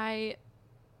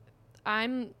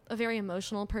I'm a very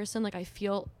emotional person. Like I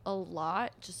feel a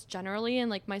lot just generally,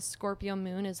 and like my Scorpio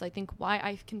moon is I think why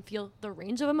I can feel the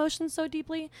range of emotions so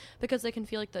deeply, because I can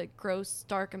feel like the gross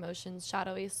dark emotions,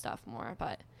 shadowy stuff more,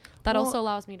 but that also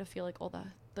allows me to feel like all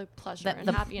the pleasure and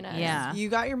happiness. You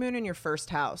got your moon in your first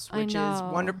house, which is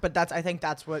wonderful, but I think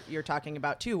that's what you're talking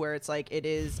about too, where it's like it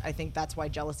is, I think that's why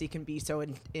jealousy can be so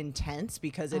intense,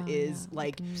 because it is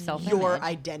like your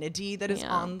identity that is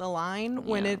on the line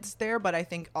when it's there. But I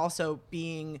think also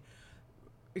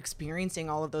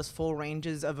experiencing all of those full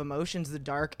ranges of emotions, the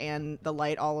dark and the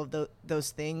light, all of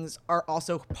those things are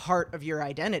also part of your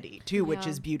identity too, which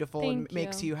is beautiful and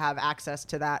makes you have access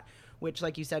to that, which,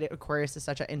 like you said, Aquarius is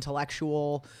such an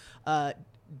intellectual,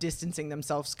 distancing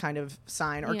themselves kind of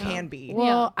sign, or can be.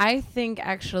 Well, I think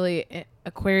actually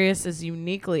Aquarius is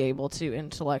uniquely able to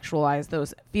intellectualize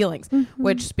those feelings,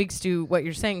 which speaks to what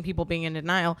you're saying, people being in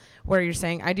denial, where you're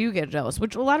saying, I do get jealous,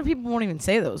 which a lot of people won't even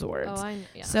say those words.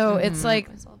 So it's like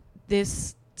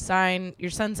this sign, your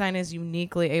sun sign is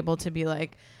uniquely able to be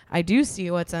like, I do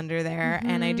see what's under there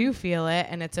and I do feel it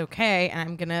and it's okay. And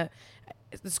I'm going to,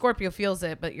 the Scorpio feels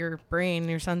it, but your brain,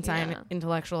 your sun sign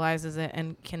intellectualizes it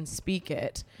and can speak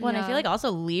it. Well, and I feel like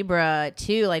also Libra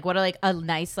too, like what a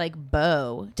nice like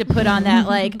bow to put on that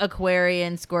like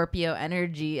Aquarian Scorpio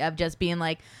energy of just being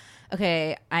like,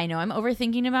 okay, I know I'm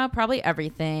overthinking about probably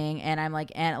everything, and I'm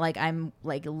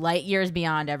like light years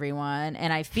beyond everyone,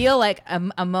 and I feel like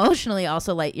I'm emotionally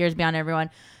also light years beyond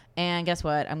everyone. And guess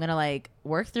what? I'm gonna like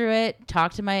work through it,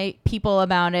 talk to my people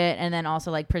about it, and then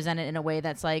also like present it in a way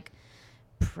that's like,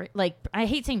 like I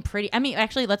hate saying pretty. I mean,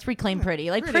 actually, let's reclaim pretty.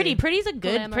 Like pretty's a good.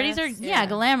 Glamorous. Pretty's are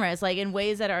glamorous. Like in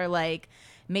ways that are like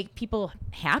make people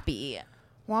happy.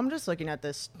 Well, I'm just looking at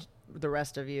the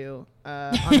rest of you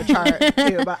on the chart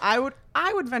too, but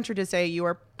I would venture to say you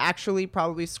are actually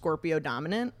probably Scorpio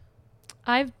dominant.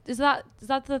 Is that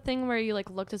the thing where you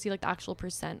like look to see like the actual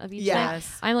percent of each thing?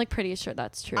 I'm like pretty sure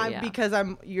that's true. Because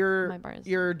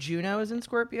your Juno is in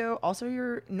Scorpio. Also,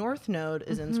 your North Node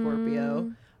is in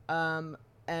Scorpio.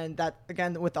 And that,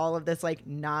 again, with all of this, like,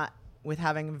 not with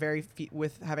having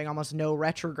with having almost no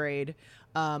retrograde,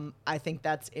 I think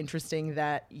that's interesting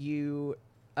that you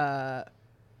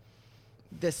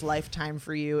this lifetime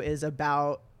for you is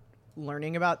about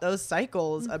learning about those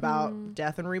cycles, about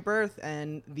death and rebirth,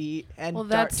 and well, dark,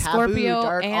 that's taboo, Scorpio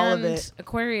dark, and all of it.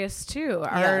 Aquarius too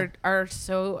Yeah. are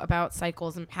so about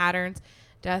cycles and patterns,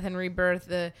 death and rebirth,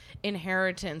 the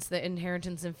inheritance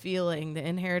of feeling, the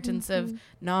inheritance of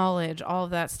knowledge, all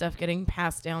of that stuff getting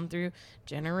passed down through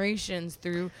generations,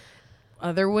 through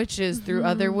other witches, through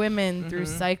other women, through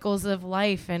cycles of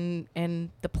life, and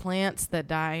the plants that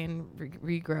die and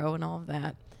regrow and all of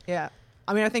that. Yeah.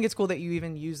 I mean, I think it's cool that you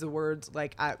even use the words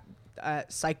like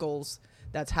cycles.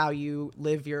 That's how you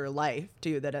live your life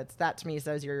too. That to me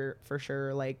says you're for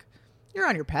sure like you're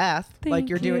on your path. Like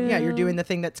you're doing the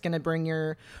thing that's going to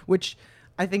bring which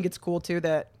I think it's cool too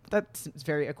that's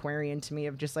very Aquarian to me,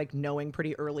 of just like knowing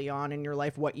pretty early on in your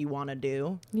life what you want to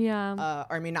do. Yeah.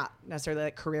 Or I mean, not necessarily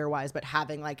like career wise, but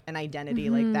having like an identity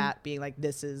like that, being like,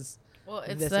 this is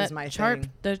my chart,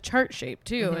 thing. the chart shape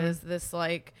too is this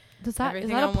like Is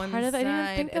everything that a on one part of it? I didn't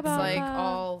side. think It's about like that.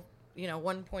 all,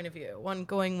 one point of view, one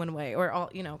going one way, or all,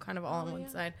 kind of all on one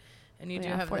side. And you do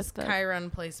have this fourth Chiron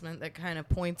placement that kind of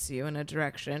points you in a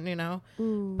direction,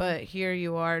 Ooh. But here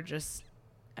you are just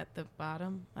at the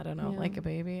bottom. I don't know, Yeah. like a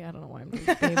baby. I don't know why I'm doing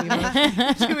baby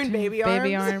moves. Doing baby arms.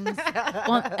 Baby arms.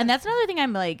 Well, and that's another thing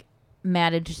I'm like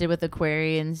mad interested with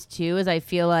Aquarians too, is I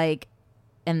feel like,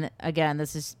 and again,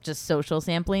 this is just social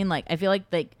sampling. Like I feel like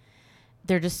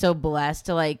they're just so blessed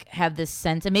to like have this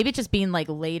sense, and maybe it's just being like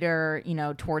later,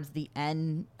 towards the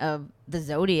end of the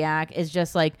zodiac, is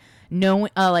just like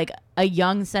knowing, like a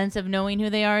young sense of knowing who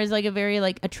they are is like a very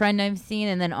like a trend I've seen,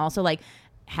 and then also like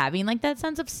having like that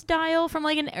sense of style from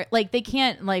like they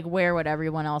can't like wear what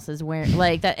everyone else is wearing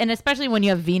like that, and especially when you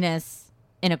have Venus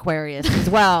in Aquarius as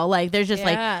well, like there's just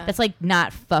like that's like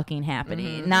not fucking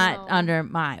happening, not under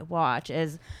my watch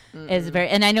is very,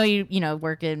 and I know you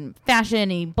work in fashion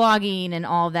and blogging and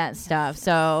all that stuff,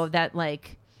 so that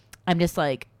like I'm just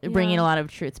like bringing a lot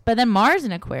of truths. But then Mars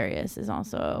in Aquarius is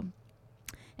also,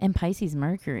 and Pisces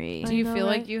Mercury. Do you know, feel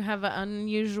right? like you have an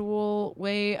unusual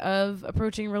way of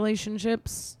approaching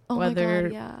relationships? Oh whether my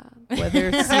God, yeah. whether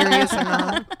it's serious or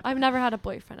not? I've never had a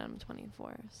boyfriend. I'm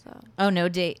 24, so. Oh, no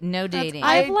dating.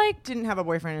 I didn't have a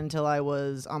boyfriend until I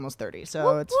was almost 30,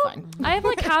 so it's fine. I have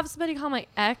like have somebody call my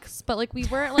ex, but like we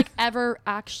weren't like ever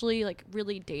actually like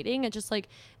really dating. It just like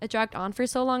it dragged on for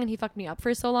so long, and he fucked me up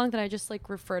for so long that I just like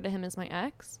refer to him as my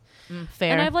ex.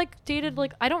 Fair. And I've like dated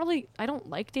like I don't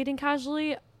like dating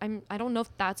casually. I don't know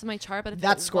if that's in my chart, but if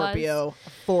That's it Scorpio was,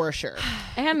 for sure.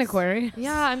 And Aquarius.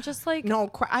 yeah, I'm just like No,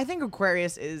 I think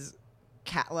Aquarius is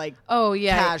Oh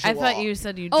yeah, casual. I thought you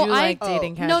said you do Oh, like I-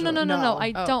 dating oh, no, casual. no. No.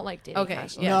 I Oh. don't like dating Okay,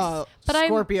 casually. yes. No, But I'm-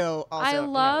 Scorpio also. I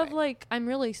love no way. like I'm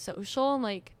really social, and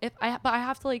like but I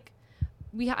have to like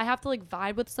I have to like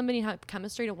vibe with somebody and have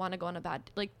chemistry to want to go on a bad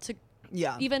to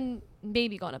Yeah. even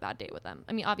maybe go on a bad date with them.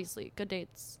 I mean, obviously, good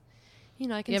dates,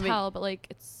 I can Yeah, but tell, but like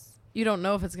it's. You don't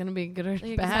know if it's gonna be good or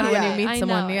Like, bad exactly. when you Yeah, meet I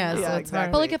someone. know, I Yeah, know. so Yeah, it's hard.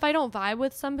 exactly. But like if I don't vibe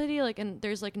with somebody, like and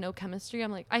there's like no chemistry,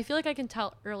 I'm like I feel like I can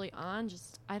tell early on.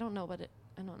 Just I don't know.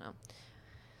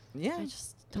 Yeah. I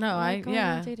just don't No, like going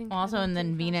on yeah. dating. Well, also, I don't and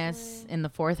then date Venus casually. in the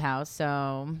 4th house,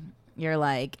 so you're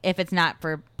like, if it's not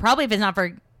for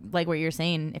like what you're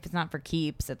saying, if it's not for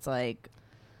keeps, it's like,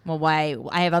 well, why?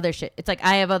 I have other shit. It's like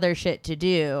I have other shit to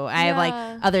do. I have like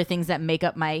Yeah. other things that make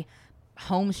up my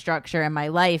home structure and my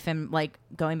life, and like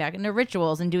going back into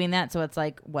rituals and doing that. So it's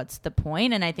like, what's the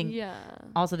point? And I think Yeah.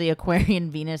 also the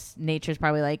Aquarian Venus nature is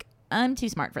probably like, I'm too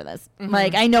smart for this.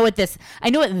 Like I know what this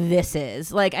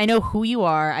is. Like I know who you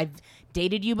are. I've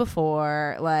dated you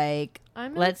before. Like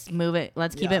I'm let's move it.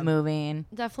 Let's keep Yeah. it moving.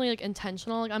 definitely like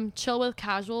intentional. Like I'm chill with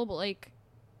casual, but like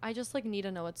I just like need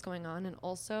to know what's going on, and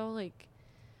also like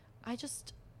I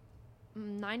just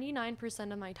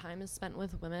 99% of my time is spent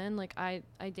with women. Like I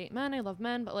date men, I love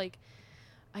men, but like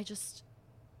I just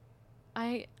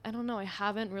I don't know, I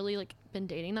haven't really like been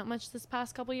dating that much this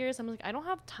past couple years. I'm like I don't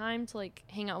have time to like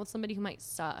hang out with somebody who might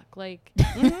suck. Like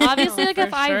obviously like For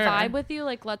if I sure. vibe with you,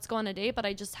 like let's go on a date, but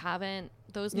I just haven't.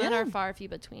 Those men Yeah. are far few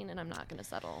between, and I'm not gonna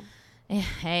settle.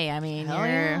 Hey, I mean, Hell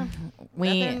yeah.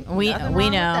 we Nothing we wrong with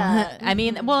know. that. I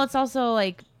mean, well, it's also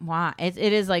like why it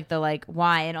is like the like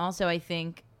why, and also I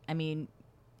think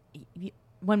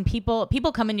when people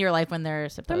come into your life when they're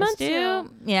supposed meant to, to.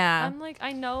 yeah. I'm like,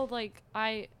 I know, like,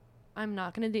 I'm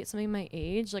not gonna date somebody my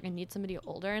age. Like, I need somebody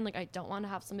older, and like, I don't want to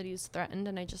have somebody who's threatened.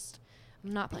 And I'm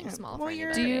not playing small for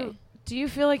anybody. Do you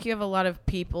feel like you have a lot of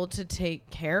people to take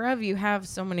care of? You have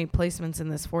so many placements in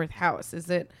this 4th house. Is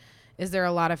is there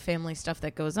a lot of family stuff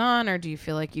that goes on, or do you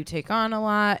feel like you take on a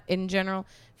lot in general?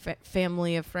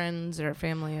 Family of friends or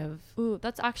family of... Ooh,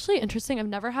 that's actually interesting. I've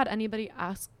never had anybody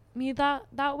ask me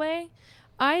that way.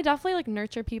 I definitely like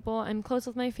nurture people. I'm close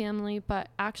with my family, but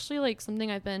actually like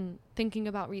something I've been thinking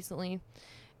about recently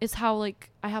is how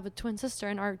like I have a twin sister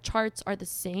and our charts are the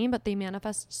same, but they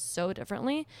manifest so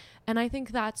differently. And I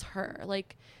think that's her.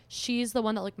 Like she's the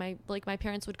one that like my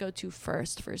parents would go to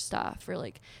first for stuff, or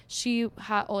like she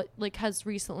has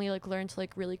recently like learned to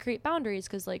like really create boundaries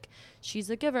because like she's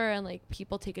a giver and like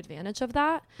people take advantage of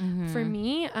that. For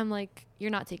me, I'm like, you're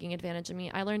not taking advantage of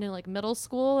me. I learned in like middle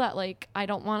school that like I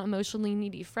don't want emotionally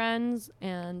needy friends.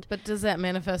 And But does that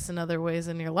manifest in other ways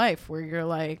in your life where you're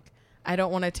like, I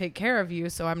don't want to take care of you,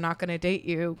 so I'm not going to date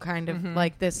you, kind of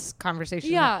like this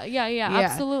conversation? Yeah,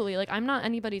 absolutely. Like, I'm not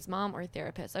anybody's mom or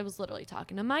therapist. I was literally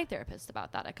talking to my therapist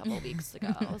about that a couple of weeks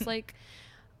ago. I was like,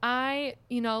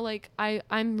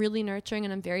 I'm really nurturing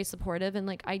and I'm very supportive. And,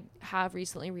 like, I have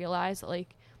recently realized that,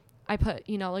 like, I put,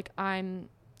 like, I'm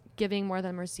giving more than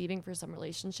I'm receiving for some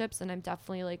relationships. And I'm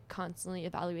definitely, like, constantly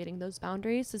evaluating those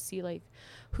boundaries to see, like,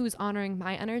 who's honoring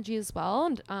my energy as well.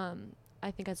 And, I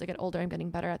think as I get older, I'm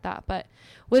getting better at that. But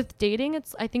with dating,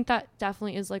 I think that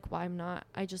definitely is like why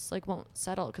I just like won't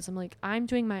settle, because I'm like, I'm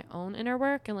doing my own inner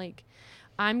work and like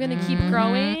I'm going to keep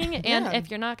growing. And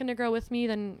if you're not going to grow with me,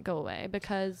 then go away,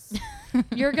 because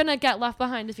you're going to get left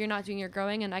behind if you're not doing your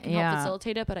growing, and I can help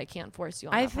facilitate it, but I can't force you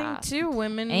on that path. Too,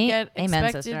 women get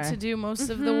expected to do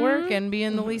most of the work and be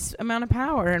in the least amount of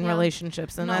power in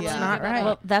relationships. And that's not right.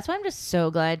 Well, that's why I'm just so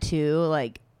glad too.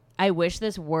 Like, I wish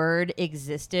this word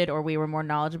existed, or we were more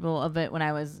knowledgeable of it when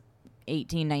I was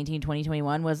 18, 19, 20,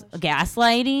 21, was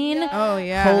gaslighting. Yeah. Oh,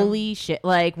 yeah. Holy shit.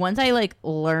 Like, once I, like,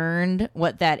 learned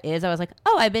what that is, I was like,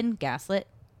 oh, I've been gaslit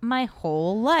my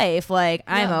whole life. Like,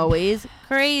 I'm always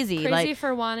crazy. Like,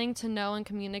 for wanting to know and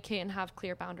communicate and have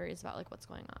clear boundaries about, like, what's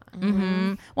going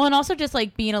on. Well, and also just,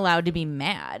 like, being allowed to be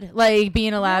mad. Like,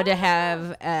 being allowed to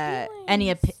have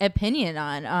any opinion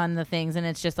on the things. And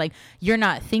it's just, like, you're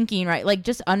not thinking right. Like,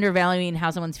 just undervaluing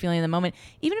how someone's feeling in the moment.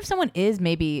 Even if someone is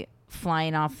maybe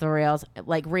flying off the rails,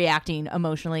 like, reacting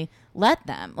emotionally, let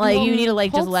them. Like, you need to,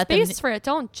 like, just let them. Hold space for it.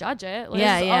 Don't judge it. Like,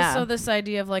 There's also this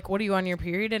idea of, like, what are you on your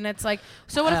period? And it's like,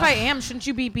 so what if I am? Shouldn't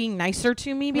you be being nicer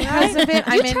to me because of it?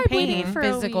 I'm in pain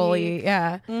physically.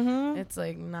 Yeah. It's,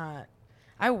 like, not.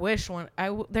 I wish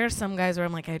there's some guys where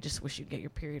I'm like, I just wish you'd get your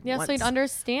period once. So you'd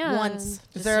understand. Once.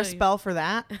 Is there a spell for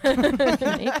that?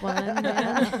 Make one.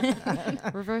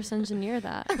 Yeah. Reverse engineer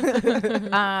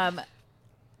that.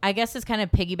 I guess this kind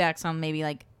of piggybacks on maybe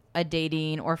like a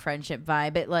dating or friendship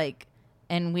vibe, but like,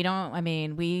 and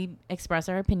we express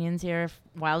our opinions here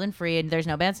wild and free, and there's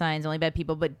no bad signs, only bad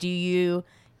people. But do you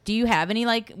have any,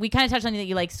 like, we kind of touched on that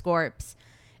you like Scorps.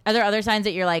 Are there other signs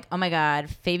that you're like, oh my God,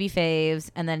 favy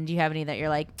faves? And then do you have any that you're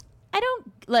like, I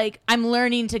don't like, I'm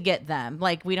learning to get them?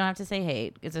 Like, we don't have to say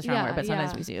hate. It's a strong word, but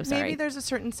sometimes we do. Sorry. Maybe there's a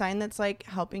certain sign that's like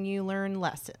helping you learn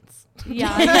lessons.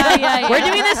 Yeah. We're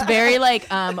doing this very like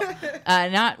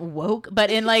not woke,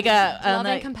 but in like a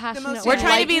loving, compassionate. We're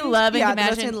trying to be loving,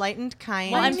 compassionate, the most enlightened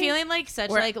kind. Well, I'm feeling like such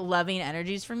like loving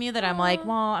energies from you that I'm like,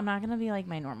 well, I'm not gonna be like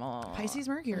my normal Pisces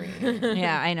Mercury.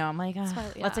 Yeah, I know. I'm like,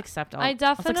 let's accept all. Let's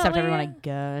accept everyone, I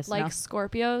guess. Like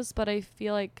Scorpios, but I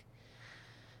feel like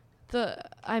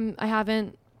I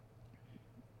haven't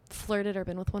flirted or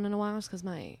been with one in a while because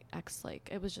my ex, like,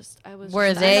 it was just, I was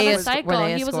were they a He was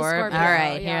a Scorpio. All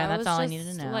right, yeah, that's all I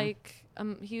needed to know. Like,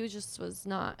 he was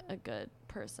not a good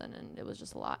person, and it was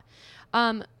just a lot.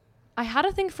 I had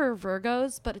a thing for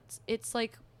Virgos, but it's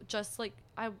like just like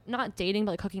I'm not dating,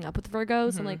 but like hooking up with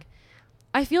Virgos, and like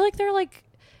I feel like they're like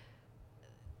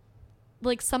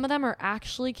some of them are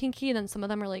actually kinky, and then some of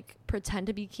them are like pretend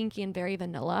to be kinky and very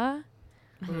vanilla.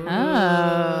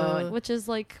 Oh, which is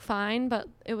like fine, but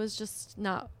it was just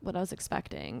not what I was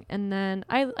expecting. And then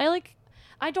I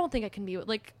don't think I can be with,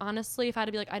 like, honestly, if I had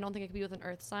to be like, I don't think I could be with an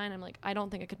earth sign, I'm like, I don't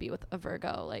think I could be with a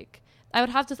Virgo. Like, I would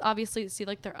have to obviously see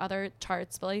like their other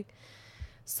charts, but like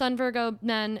Sun Virgo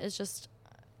men is just,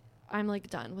 I'm like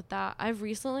done with that. I've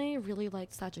recently really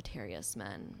liked Sagittarius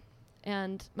men,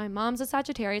 and my mom's a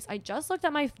Sagittarius. I just looked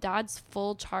at my dad's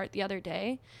full chart the other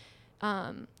day.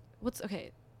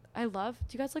 I love.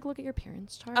 Do you guys like look at your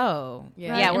parents' chart? Oh,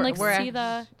 yeah. Right? Yeah, and we're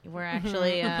actually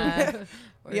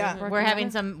we're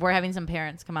having some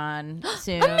parents come on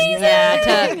soon. Amazing.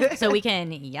 Yeah, so we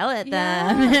can yell at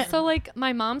them. So like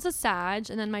my mom's a Sag,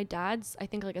 and then my dad's I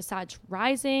think like a Sag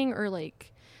rising, or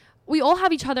like we all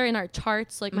have each other in our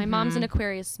charts. Like my mom's an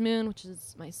Aquarius moon, which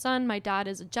is my sun. My dad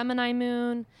is a Gemini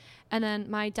moon. And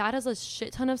then my dad has a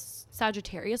shit ton of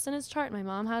Sagittarius in his chart. My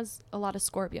mom has a lot of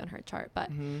Scorpio in her chart. But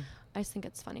I just think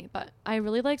it's funny, but I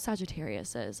really like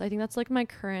Sagittarius's. I think that's like my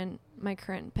current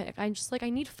pick. I'm just like, I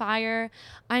need fire.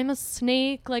 I'm a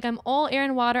snake. Like, I'm all air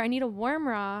and water. I need a warm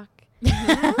rock. So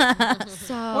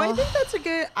Well, I think that's a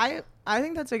good. I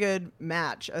think that's a good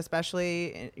match,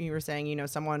 especially you were saying, you know,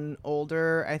 someone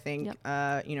older. I think,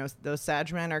 you know, those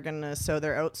Sag men are gonna sow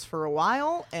their oats for a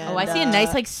while. And, I see a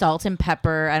nice like salt and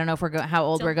pepper. I don't know if we're how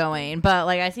old we're going, but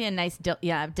like I see a nice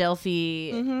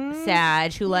Delphi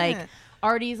Sag who like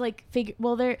already is like figure.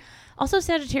 Well, they're also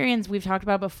Sagittarians. We've talked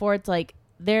about before. It's like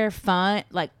they're fun.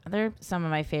 Like they're some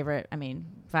of my favorite. I mean.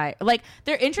 Like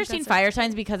they're interesting fire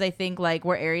signs because I think like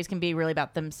where Aries can be really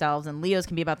about themselves and Leos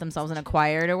can be about themselves in a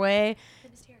quieter way.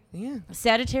 Yeah.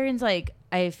 Sagittarians, like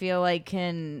I feel like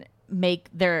can make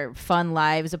their fun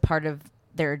lives a part of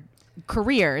their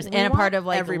careers and a part of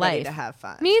like everybody life to have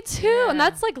fun. Me too. And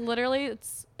that's like literally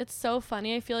it's so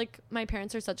funny. I feel like my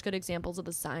parents are such good examples of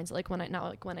the signs. Like when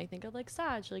I think of like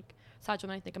Sag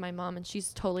when I think of my mom, and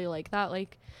she's totally like that.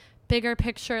 Like bigger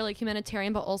picture, like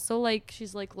humanitarian, but also like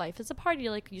she's like life is a party,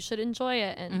 like you should enjoy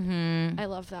it. And I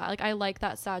love that. Like I like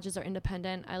that Sages are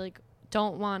independent. I like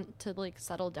don't want to like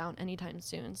settle down anytime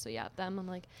soon. So yeah, them I'm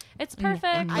like it's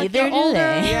perfect. Like they're older.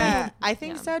 Yeah, I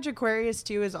think Sagittarius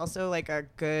too is also like a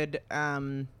good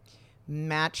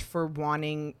match for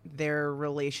wanting their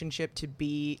relationship to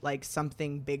be like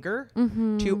something bigger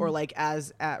to, or like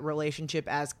as a relationship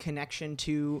as connection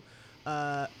to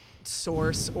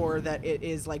source, or that it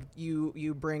is like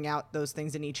you bring out those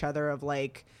things in each other of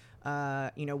like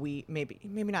you know, we maybe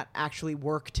not actually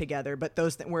work together, but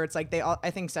those where it's like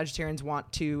I think Sagittarians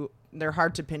want to, they're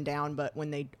hard to pin down, but when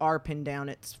they are pinned down,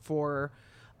 it's for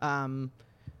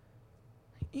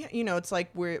you know, it's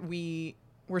like we're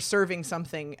serving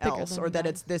something else, or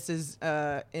that this is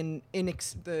in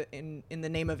the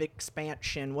name of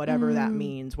expansion, whatever that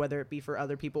means, whether it be for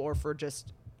other people or for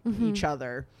just each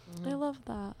other. I love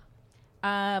that.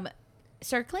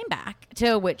 Circling back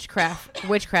to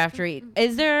witchcraftery,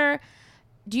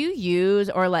 do you use,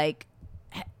 or like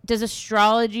how does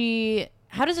astrology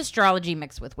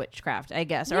mix with witchcraft, I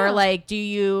guess? Or like do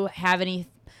you have any,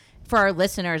 for our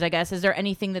listeners, I guess, is there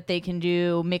anything that they can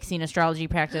do mixing astrology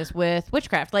practice with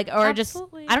witchcraft, like, or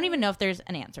Absolutely. just I don't even know if there's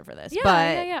an answer for this, Yeah,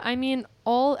 but I mean,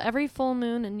 every full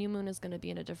moon and new moon is going to be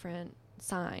in a different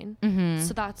sign.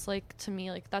 So that's like, to me,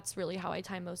 like that's really how I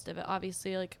time most of it.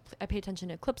 Obviously, like I pay attention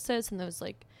to eclipses and those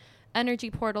like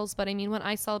energy portals, but I mean, when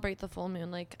I celebrate the full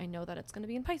moon, like I know that it's going to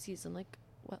be in Pisces, and like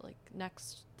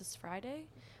this Friday,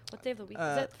 what day of the week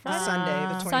is it? Friday?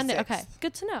 Sunday, the 26th. Sunday. Okay,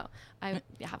 good to know. I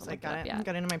haven't looked it up yet.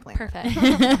 Got into my plan. Perfect.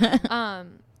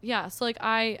 Yeah, so like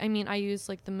I mean, I use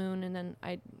like the moon, and then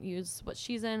I use what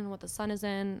she's in and what the sun is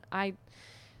in. I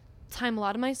time a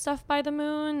lot of my stuff by the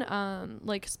moon,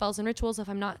 like spells and rituals. If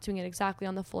I'm not doing it exactly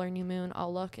on the full or new moon,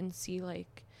 I'll look and see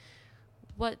like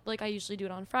what, like I usually do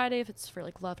it on Friday if it's for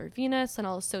like love or Venus, and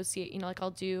I'll associate, you know, like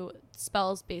I'll do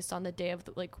spells based on the day of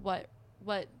like what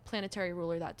planetary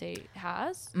ruler that day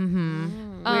has. we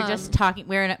were just talking,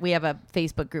 we have a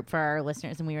Facebook group for our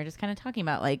listeners, and we were just kind of talking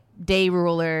about like day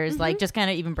rulers, like just kind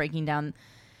of even breaking down,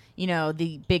 you know,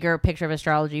 the bigger picture of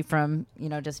astrology from, you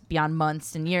know, just beyond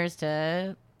months and years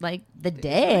to like the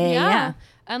day. Yeah.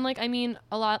 And like, I mean,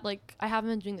 a lot, like I haven't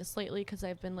been doing this lately because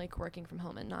I've been like working from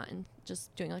home and not in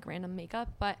just doing like random makeup,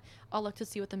 but I'll look to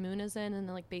see what the moon is in and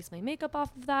then like base my makeup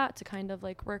off of that to kind of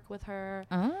like work with her.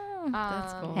 Oh,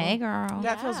 that's cool. Hey girl.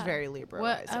 That feels very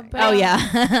Libra-izing. Oh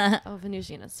yeah. Oh,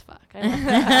 Venusian as fuck. I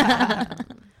love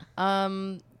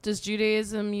that. Does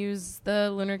Judaism use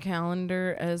the lunar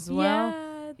calendar as well?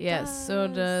 Yeah, it Yes, so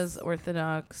does does.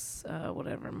 Orthodox,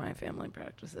 whatever my family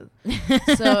practices.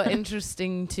 So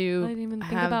interesting I to didn't even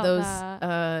think have about those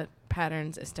that.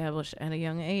 patterns established at a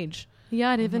young age.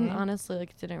 Yeah, I even honestly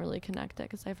like didn't really connect it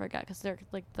because I forget, because they're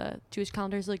like the Jewish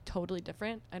calendar is like totally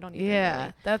different. I don't even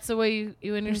really. That's the way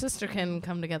you and your sister can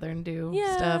come together and do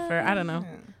stuff, or I don't know,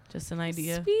 just an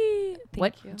idea. Sweet.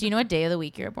 Thank you. Do you know what day of the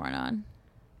week you're born on?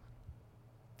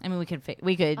 I mean, we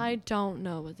could. I don't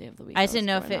know what day of the week. I just didn't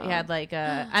know if it had like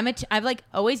a. I've like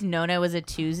always known it was a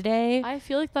Tuesday. I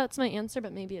feel like that's my answer,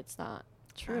 but maybe it's not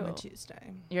true. I'm a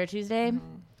Tuesday. You're a Tuesday.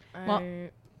 Well-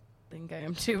 I think I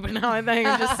am too, but now I think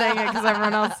I'm just saying it because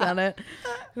everyone else said it.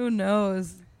 Who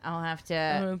knows? I'll have I'm to.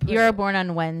 gonna put You were it- born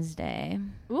on Wednesday.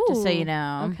 Ooh. Just so you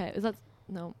know. Okay. Is that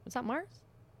Mars?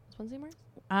 Is Wednesday Mars?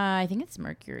 I think it's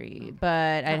Mercury,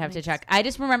 but I'd have to makes- check. I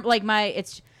just remember like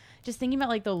it's just thinking about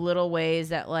like the little ways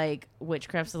that like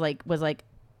witchcraft was like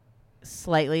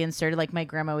slightly inserted. Like my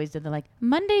grandma always did the like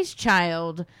Monday's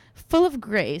child full of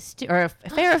grace, or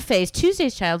fair of face.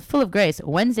 Tuesday's child full of grace.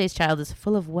 Wednesday's child is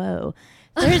full of woe.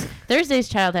 Thursday's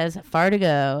child has far to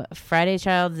go. Friday's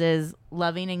child is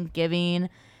loving and giving.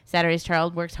 Saturday's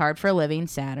child works hard for a living,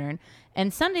 Saturn.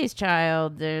 And Sunday's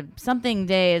child, the something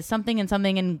day is something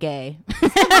and gay.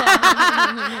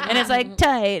 And it's like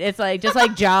tight. It's like just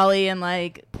like jolly and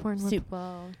like Porn with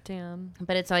well, damn.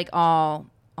 but it's like all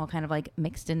kind of like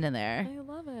mixed into there. I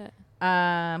love it.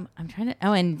 I'm trying to.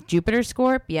 Oh, and Jupiter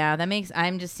Scorp. Yeah, that makes.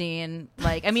 I'm just seeing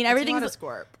like. I mean, everything's. It's a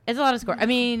lot of Scorp. It's a lot of Scorp. I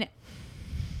mean,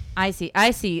 I see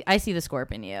the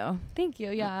Scorp in you. Thank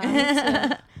you.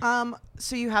 Yeah.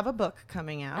 So you have a book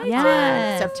coming out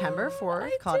Yes. on September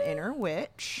 4th called Inner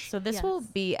Witch. So this Yes. will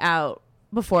be out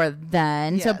before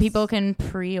then, so Yes. people can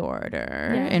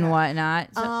pre-order Yeah. and whatnot.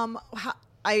 So,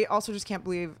 I also just can't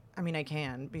believe. I mean, I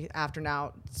can be after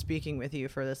now speaking with you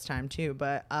for this time too.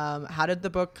 But how did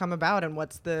the book come about, and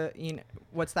what's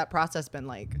that process been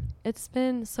like? It's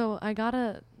been so I got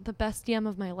the best DM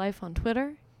of my life on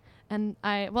Twitter, and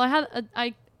I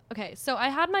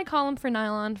had my column for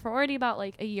Nylon for already about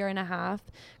like a year and a half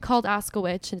called Ask a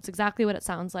Witch, and it's exactly what it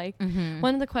sounds like.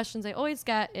 One of the questions I always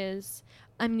get is,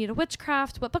 I'm new to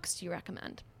witchcraft. What books do you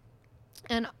recommend?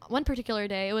 And one particular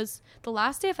day, it was the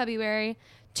last day of February,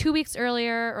 2 weeks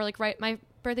earlier, or like my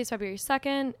birthday's February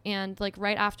 2nd, and like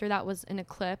right after that was an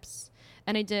eclipse,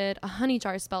 and I did a honey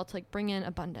jar spell to like bring in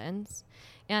abundance.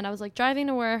 And I was like driving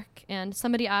to work, and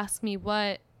somebody asked me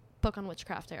what book on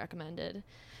witchcraft I recommended. And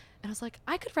I was like,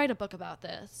 I could write a book about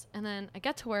this. And then I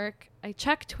get to work, I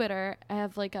check Twitter, I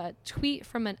have like a tweet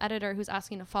from an editor who's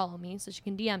asking to follow me so she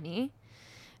can DM me.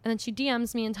 And then she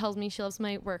DMs me and tells me she loves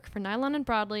my work for Nylon and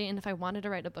Broadly, and if I wanted to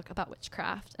write a book about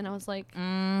witchcraft. And I was like,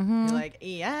 You're like,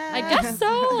 yeah, I guess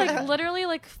so. Like literally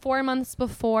like 4 months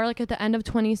before, like at the end of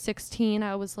 2016,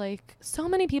 I was like, so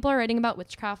many people are writing about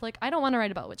witchcraft. Like, I don't want to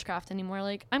write about witchcraft anymore.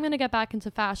 Like, I'm going to get back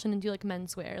into fashion and do like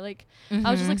menswear. Like,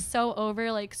 I was just like so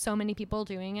over like so many people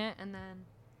doing it. And then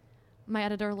my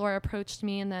editor, Laura, approached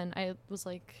me, and then I was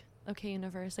like, okay,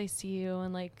 universe, I see you,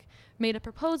 and like made a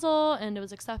proposal, and it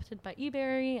was accepted by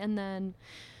eBay, and then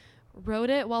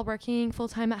wrote it while working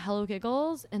full-time at Hello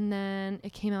Giggles, and then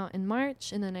it came out in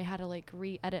March, and then I had to like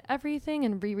re-edit everything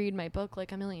and reread my book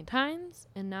like a million times,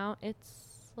 and now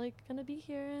it's like gonna be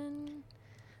here in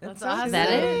That's awesome. awesome.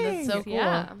 That's so cool.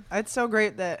 yeah. It's so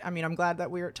great that, I mean, I'm glad that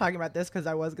we were talking about this, because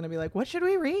I was going to be like, what should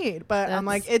we read? But I'm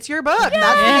like, it's your book. That's the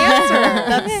answer.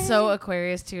 That's so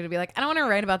Aquarius too, to be like, I don't want to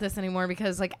write about this anymore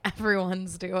because like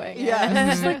everyone's doing it. Yeah.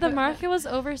 Just like the market was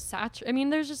oversaturated. I mean,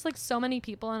 there's just like so many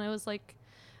people, and I was like,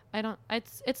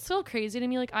 it's still crazy to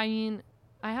me. Like, I mean,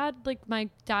 I had like my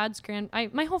dad's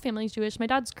my whole family's Jewish. My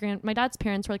dad's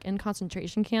parents were like in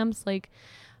concentration camps. Like,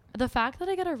 the fact that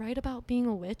I get to write about being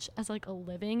a witch as like a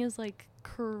living is like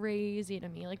crazy to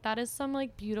me. Like, that is some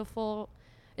like beautiful,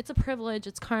 it's a privilege,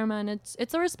 it's karma, and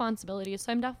it's a responsibility.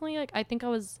 So I'm definitely like, I think I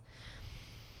was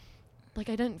like,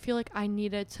 I didn't feel like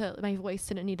my voice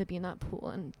didn't need to be in that pool,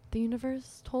 and the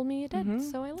universe told me it did.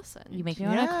 So I listened. You make me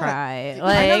want to cry. I know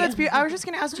Like, that's I was just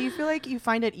going to ask, do you feel like you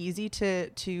find it easy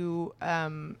to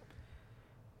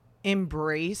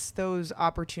embrace those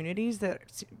opportunities that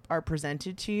are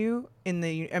presented to you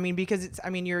because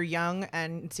you're young,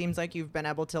 and it seems like you've been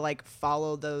able to like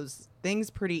follow those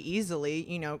things pretty easily.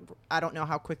 You know, I don't know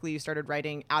how quickly you started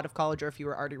writing out of college, or if you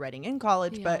were already writing in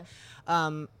college, but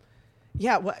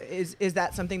what is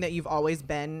that something that you've always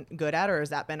been good at, or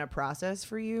has that been a process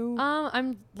for you?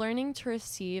 I'm learning to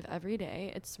receive every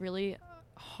day. It's really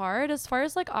hard as far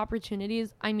as like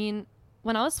opportunities. I mean,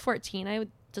 when I was 14, I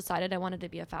decided I wanted to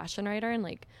be a fashion writer, and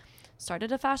like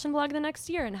started a fashion blog the next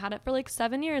year and had it for like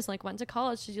 7 years. Like, went to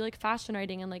college to do like fashion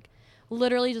writing, and like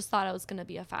literally just thought I was going to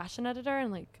be a fashion editor.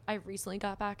 And like, I recently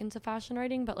got back into fashion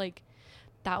writing, but like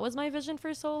that was my vision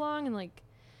for so long. And like,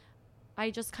 I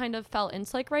just kind of fell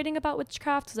into like writing about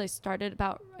witchcraft because I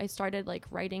started like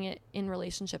writing it in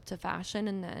relationship to fashion,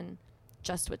 and then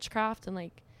just witchcraft. And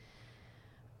like,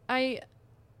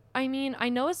 I mean, I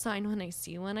know a sign when I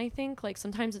see one. I think like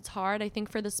sometimes it's hard. I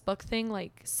think for this book thing,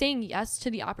 like saying yes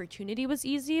to the opportunity was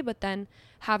easy, but then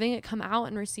having it come out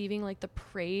and receiving like the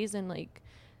praise, and like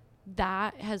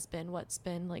that has been what's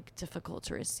been like difficult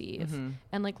to receive.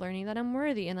 And like learning that I'm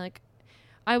worthy. And like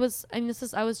I was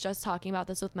just talking about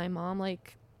this with my mom.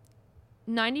 Like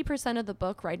 90% of the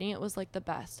book, writing it was like the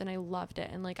best, and I loved it,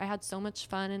 and like I had so much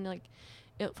fun, and like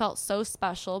it felt so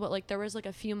special. But like there was like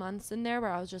a few months in there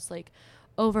where I was just like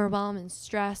overwhelmed and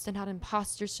stressed and had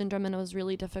imposter syndrome, and it was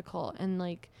really difficult. And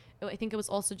like I think it was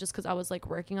also just because I was like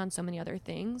working on so many other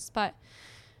things, but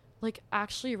like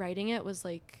actually writing it was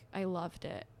like I loved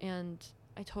it. And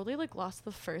I totally like lost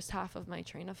the first half of my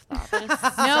train of thought. But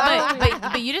it's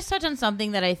but you just touched on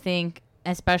something that I think,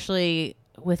 especially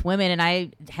with women, and I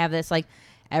have this like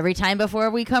every time before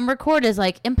we come record is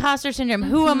like imposter syndrome.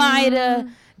 Who am I to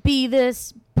be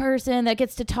this person that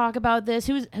gets to talk about this?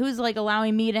 Who's like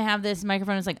allowing me to have this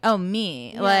microphone? It's like, oh,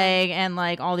 me. Like, and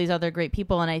like all these other great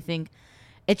people. And I think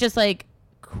it's just like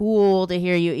cool to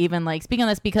hear you even like speak on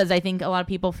this, because I think a lot of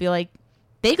people feel like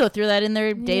they go through that in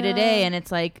their day to day, and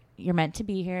it's like, you're meant to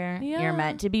be here. You're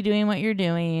meant to be doing what you're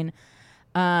doing.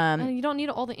 And you don't need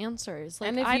all the answers. Like,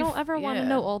 And if I you don't f- ever want to yeah.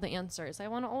 know all the answers. I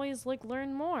want to always like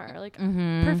learn more. Like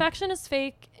Mm-hmm. perfection is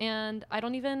fake, and I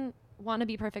don't even want to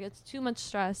be perfect. It's too much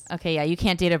stress. Okay, yeah, you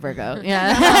can't date a Virgo.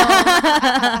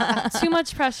 Yeah. Too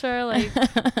much pressure. Like,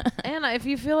 And if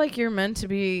you feel like you're meant to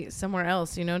be somewhere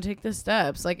else, you know, take the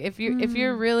steps. Like if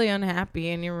you're really unhappy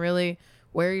and you're really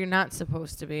where you're not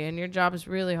supposed to be, and your job is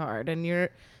really hard, and your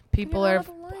people You're are out of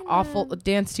alignment. awful,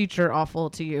 dance teacher awful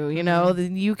to you, you know,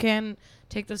 then you can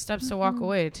take those steps to walk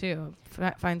away too.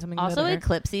 Find something Also, better.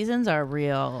 eclipse seasons are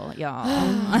real, y'all.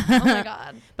 oh my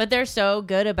god. But they're so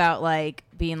good about like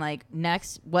being like,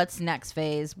 what's next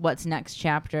phase? What's next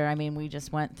chapter? I mean, we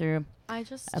just went through. I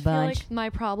just A feel bunch. like my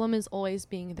problem is always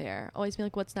being there. Always being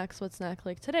like, what's next? What's next?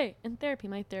 Like today in therapy,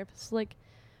 my therapist is like,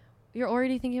 you're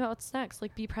already thinking about what's next.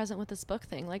 Like, be present with this book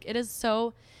thing. Like, it is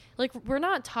so, like, we're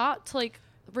not taught to like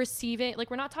receiving. Like,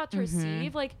 we're not taught to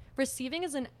receive. Like, receiving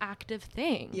is an active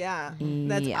thing. Yeah,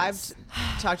 Yes.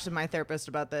 I've talked to my therapist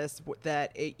about this.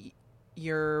 That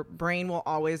your brain will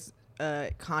always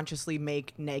consciously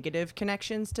make negative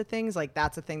connections to things. Like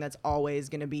that's a thing that's always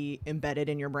going to be embedded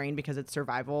in your brain because it's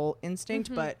survival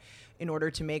instinct. But in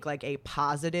order to make like a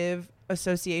positive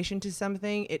association to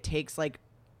something, it takes like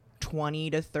 20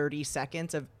 to 30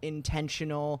 seconds of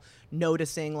intentional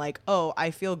noticing, like, oh, I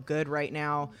feel good right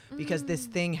now because this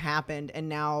thing happened, and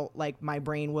now like my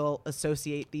brain will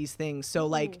associate these things. So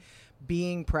like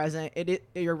being present,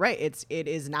 you're right, it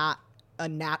is not a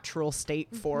natural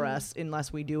state for us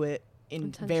unless we do it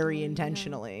very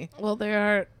intentionally. Well, there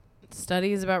are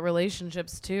studies about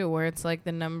relationships too, where it's like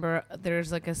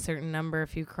there's like a certain number,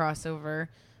 if you cross over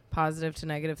positive to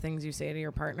negative things you say to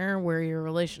your partner, where your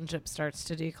relationship starts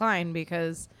to decline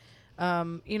because,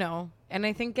 you know, and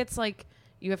I think it's like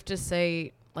you have to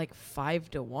say like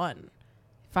 5 to 1.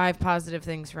 5 positive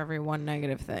things for every 1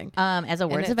 negative thing. As a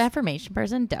words of it's- affirmation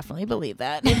person, definitely believe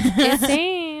that.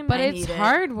 Same. But I it's need it.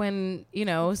 hard when, you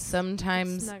know,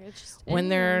 sometimes when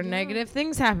there are negative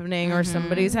things happening or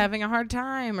somebody's having a hard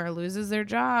time or loses their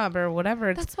job or whatever,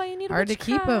 it's That's why you need hard to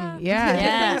keep them. witchcraft. Yeah.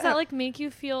 Yeah. Things that like make you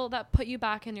feel, that put you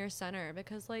back in your center,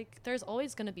 because like there's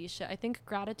always gonna be shit. I think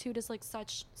gratitude is like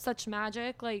such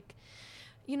magic. Like,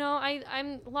 you know,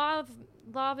 I'm law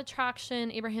of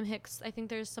attraction, Abraham Hicks. I think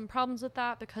there's some problems with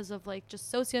that because of like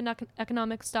just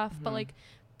socioeconomic stuff. But like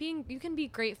you can be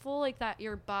grateful like that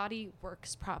your body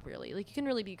works properly. Like you can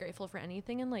really be grateful for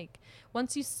anything, and like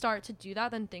once you start to do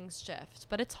that, then things shift.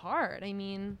 But it's hard. I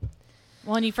mean,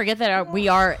 Well, and you forget that we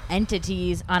are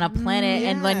entities on a planet,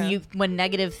 and Yeah. when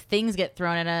negative things get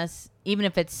thrown at us, even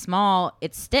if it's small,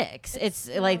 it sticks. It's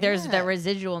like there's that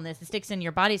residualness. It sticks in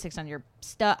your body, sticks on your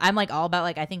stuff. I'm like all about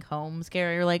like, I think home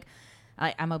scary, or like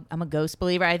I'm a ghost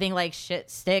believer. I think like shit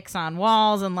sticks on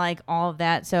walls and like all of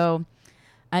that. So,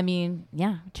 I mean,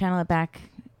 yeah, channel it back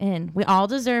in. We all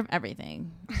deserve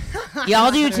everything.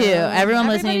 Y'all do too. Everyone everybody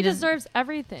listening deserves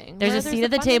everything. There's Where a seat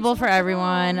at the abundance, table for there's a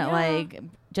everyone. law. Yeah. Like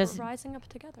just We're rising up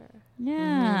together.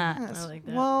 yeah. Yes. I like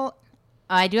that. Well,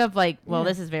 I do have like, well,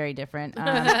 this is very different.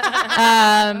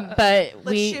 But let's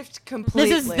we shift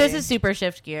completely. this is super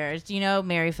shift gears. Do you know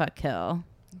Marry Fuck Kill?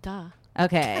 Duh.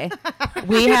 Okay,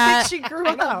 we have. she grew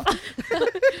up.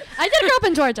 I did grow up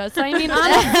in Georgia, so I mean,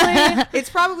 honestly, It's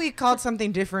probably called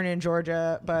something different in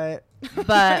Georgia, but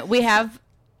But we have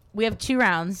 2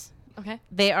 rounds. okay.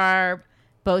 They are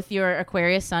both your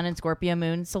Aquarius Sun and Scorpio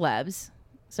Moon celebs,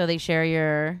 so they share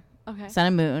your Okay. Sun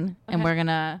and Moon, and Okay. we're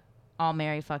gonna all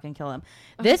marry, fucking kill them.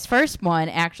 This first one,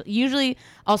 actually, usually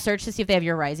I'll search to see if they have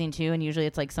your rising too, and usually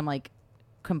it's like some like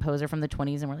composer from the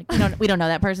 20s, and we're like, we don't know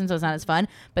that person, so it's not as fun.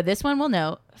 But this one we'll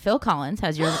know. Phil Collins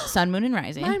has your Sun, Moon, and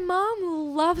Rising. My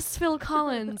mom loves Phil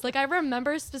Collins. Like I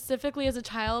remember specifically as a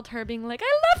child, her being like,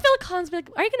 "I love Phil Collins." Be like,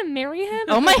 "Are you gonna marry him?"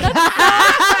 Oh my god,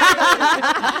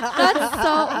 That's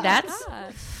so. that's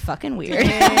bad. fucking weird.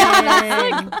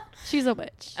 She's a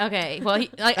witch. Okay, well,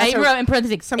 I That's wrote in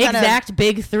parentheses some kind of exact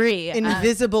big 3.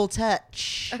 invisible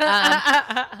touch.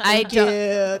 I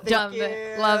don't. Thank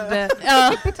you. Loved it.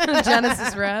 Oh.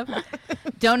 Genesis Rev.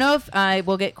 Don't know if I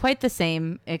will get quite the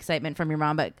same excitement from your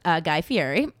mom, but Guy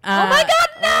Fieri. Oh my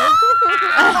God, no!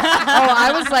 Oh,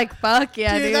 I was like, fuck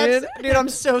yeah, dude. Dude, I'm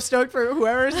so stoked for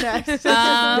whoever's next.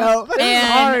 Um, No. This is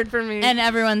hard for me. And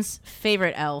everyone's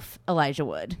favorite elf, Elijah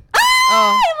Wood.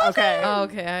 Okay. Oh,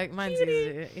 okay. Mine's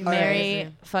easy.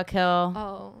 Marry, fuck, kill.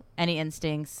 Oh, Any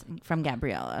instincts from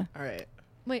Gabriella. All right.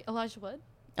 wait, Elijah Wood.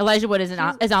 Elijah Wood is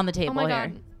on the Oh table my here.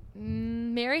 god,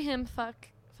 marry him, fuck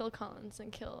Phil Collins,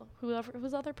 and kill who's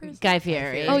the other person. Guy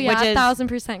Fieri. Oh yeah, which is,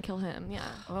 1000% kill him. Yeah.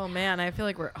 Oh man, I feel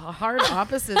like we're hard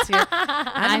opposites here.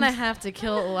 I'm gonna have to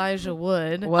kill Elijah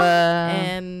Wood. Whoa.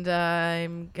 And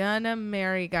I'm gonna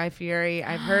marry Guy Fieri.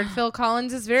 I've heard Phil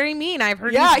Collins is very mean. I've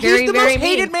heard Yeah, he's very, the very most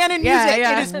hated mean. man in Yeah, music.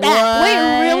 yeah. It is What? fact.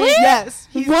 Wait, really? Yes.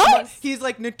 What? He's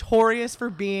like notorious for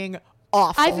being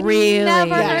awful. I've Really? never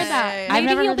Yes. heard that. Yeah, yeah, Maybe I've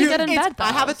never he'll heard be that. good in It's- bed.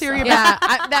 I have a though, theory so. about-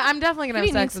 Yeah, I'm definitely gonna have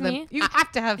He sex needs with him. me. You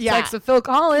have to have Yeah. sex with Phil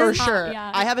Collins. For sure. yeah.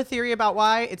 I have a theory about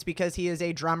why. It's because he is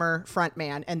a drummer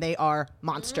frontman and they are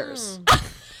monsters.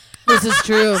 This is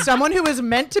true. Someone who is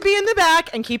meant to be in the back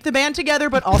and keep the band together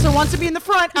but also wants to be in the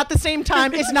front at the same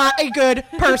time is not a good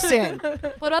person.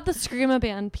 What about the Screamo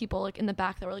band people like in the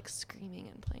back that were like screaming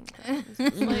and playing? It's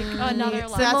like another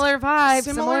It's level. Similar vibe.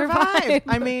 Similar vibe.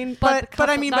 I mean, but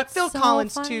couple- but Phil that's so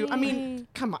Collins too. I mean, funny.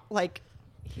 come on, like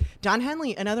Don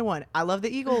Henley, another one. I love the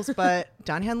Eagles, but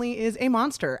Don Henley is a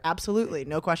monster. Absolutely,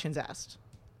 no questions asked.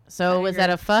 So was that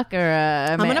a fuck or a...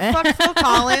 I'm gonna fuck Phil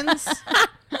Collins.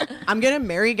 I'm gonna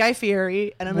marry Guy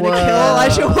Fieri, and I'm gonna Whoa. kill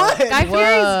Elijah Wood. Guy Fieri's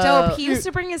Whoa. dope. He used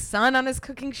to bring his son on his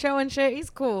cooking show and shit. He's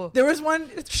cool. There was one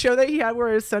show that he had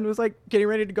where his son was like getting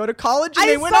ready to go to college, and I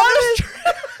they went saw on this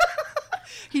trip.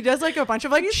 He does like a bunch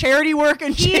of like charity work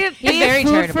and shit. He's very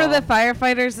food charitable. for the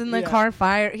firefighters in the Yeah. car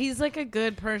fire. He's like a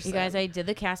good person. You guys, I did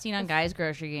the casting on Guy's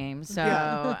Grocery Game, so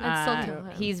Yeah. I'd still kill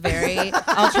him. he's very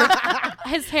ultra.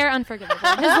 His hair unforgivable.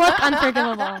 His look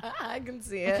unforgivable. I can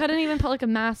see I it. couldn't even put like a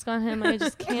mask on him. I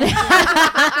just can't.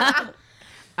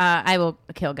 I will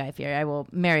kill Guy Fieri. I will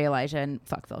marry Elijah and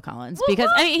fuck Phil Collins because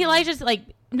I mean Elijah's like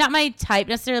not my type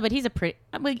necessarily, but he's a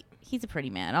pretty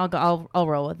man. I'll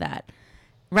roll with that.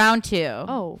 Round 2.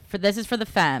 Oh. This is for the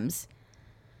femmes.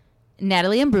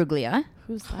 Natalie Imbruglia.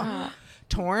 Who's that?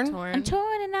 Torn. I'm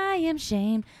torn and I am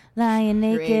shamed, lying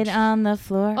naked Rage. on the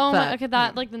floor. Oh my. Fuck. Okay,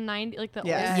 that like the 90, like the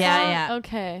Yes. old Yeah, song? yeah.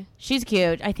 Okay. She's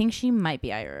cute. I think she might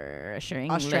be Irish or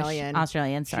English. Australian.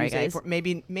 Australian. Sorry, She's a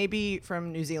guys. maybe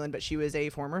from New Zealand, but she was a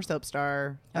former soap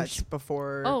star. That's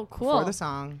before. Oh, cool. Before the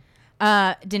song.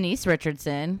 Denise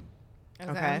Richardson.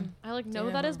 Okay. I like know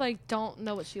who that is, but I don't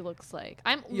know what she looks like.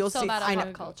 I'm You'll so see- bad I at know.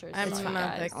 pop culture. I'm It's fine,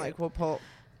 not guys. that Like we'll pull.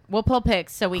 We'll pull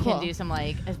pics so we Cool. can do some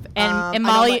like I don't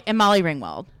Molly like- and Molly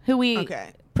Ringwald, who we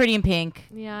Okay. Pretty in Pink.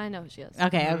 Yeah, I know who she is.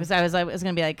 Okay, I was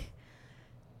gonna be like,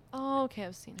 Oh, okay,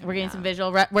 I've seen her. we're getting yeah. some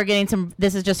visual. We're getting some.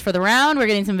 This is just for the round. We're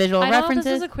getting some visual I don't know if references.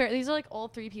 this is a queer. These are like all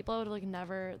three people I would like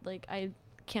never like. I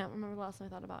can't remember the last time I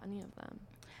thought about any of them.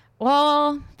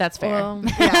 well, that's fair. Well,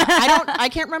 Yeah, I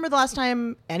can't remember the last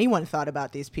time anyone thought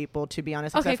about these people, to be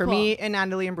honest, Okay, except for cool. me and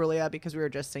Natalie Imbruglia, because we were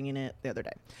just singing it the other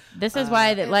day. This is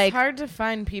why that it's like, hard to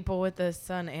find people with the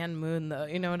sun and moon, though.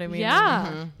 You know what I mean?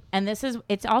 Yeah. and this is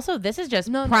it's also this is just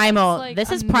No, no, primal. it's, like,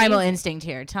 this is primal amazing. instinct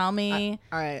here. Tell me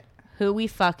All right. who we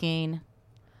fucking,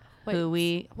 Wait, who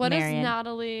we What is marrying.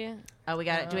 Natalie? Oh, we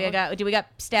got it. Do we got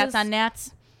stats This- on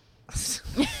Nats?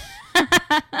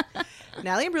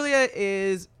 Natalie Imbruglia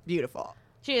is beautiful.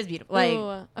 She is beautiful. Like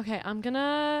Ooh, okay, I'm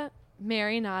gonna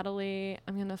marry Natalie.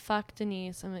 I'm gonna fuck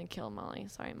Denise. I'm gonna kill Molly.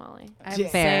 Sorry, Molly. I'm Yeah.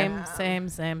 Fair.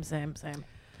 same.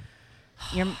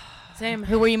 you're, Same.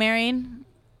 who were you marrying?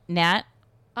 Nat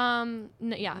Yeah.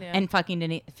 Yeah. and fucking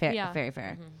Denise. Fair, Yeah. very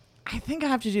fair. I think I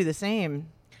have to do the same.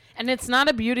 And it's not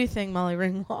a beauty thing, Molly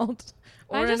Ringwald,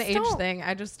 I or an just age don't- thing.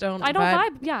 I just don't. I don't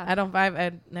vibe. Yeah. I don't vibe.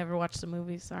 I never watched the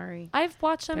movie. Sorry. I've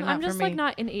watched them. They're I'm not just for like me.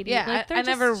 not in 80s. Yeah, like, they're I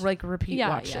never just- like repeat Yeah,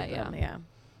 watched yeah, them. yeah. Yeah.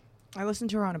 I listened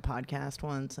to her on a podcast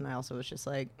once, and I also was just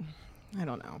like, I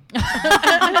don't know.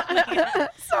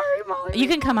 Sorry, Molly. You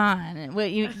can come on.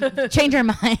 You change your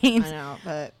I minds. know,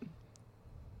 but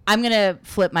I'm gonna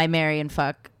flip my marry and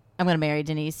fuck. I'm gonna marry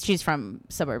Denise. She's from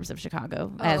suburbs of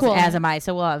Chicago, as cool. as am I.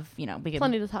 So we'll have we can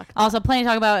Plenty to talk about. also plenty to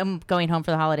talk about. I'm going home for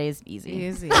the holidays. Easy.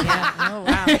 Easy. Yeah. Oh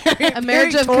wow. A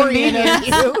marriage of Taurian of convenience.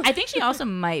 you. I think she also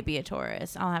might be a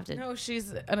Taurus. I'll have to. No,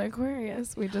 she's an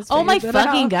Aquarius. We just. Oh my figured that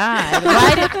fucking out.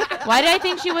 god! Why did I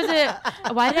think she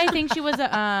was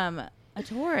a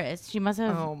Taurus? She must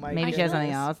have. Oh my maybe she has something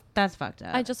goodness. else. That's fucked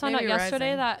up. I just found out Maybe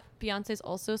yesterday rising. that Beyonce's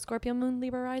also Scorpio Moon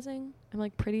Libra rising. I'm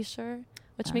like pretty sure,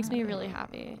 which makes me really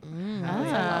happy. Mm. I love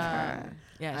her.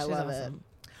 Yeah, I she's love awesome.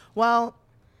 it. Well,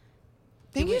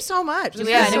 thank you so much. This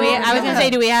Yeah, was do we, so I was gonna say,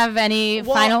 do we have any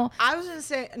Well, final? I was gonna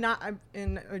say and I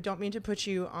don't mean to put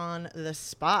you on the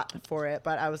spot for it,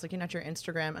 but I was looking at your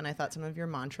Instagram and I thought some of your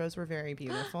mantras were very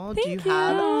beautiful. Do you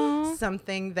have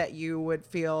something that you would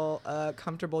feel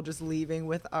comfortable just leaving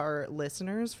with our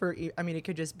listeners? I mean, it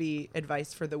could just be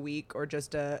advice for the week or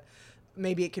just a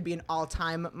maybe it could be an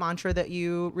all-time mantra that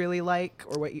you really like,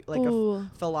 or what you like, Ooh.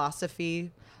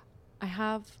 philosophy. I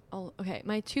have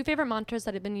my 2 favorite mantras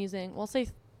that I've been using. We'll say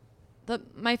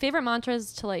my favorite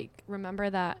mantras to like remember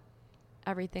that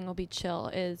everything will be chill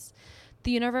is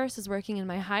the universe is working in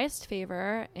my highest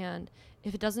favor, and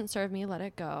if it doesn't serve me, let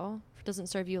it go. If it doesn't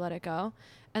serve you, let it go.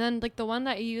 And then like the one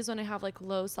that I use when I have like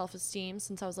low self-esteem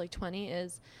since I was like 20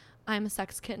 is I'm a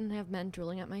sex kitten and I have men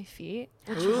drooling at my feet,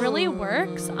 which really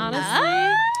works,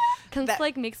 honestly. Because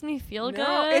like makes me feel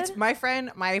good. It's my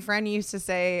friend used to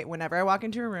say whenever I walk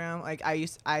into a room, like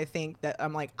I think that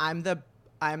I'm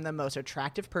the most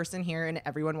attractive person here and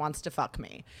everyone wants to fuck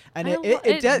me. And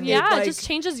it does. Yeah, it just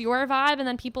changes your vibe and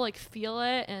then people like feel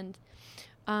it. And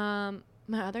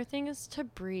my other thing is to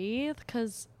breathe,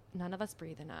 because none of us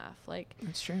breathe enough. Like,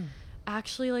 that's true.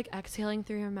 Actually like exhaling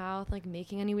through your mouth, like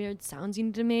making any weird sounds you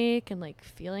need to make, and like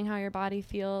feeling how your body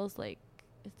feels, like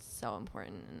it's so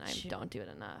important, and I don't do it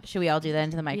enough. Should we all do that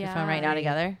into the microphone right now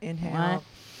together? Inhale.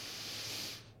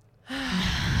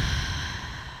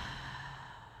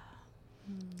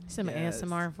 Some Yes.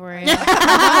 ASMR for you.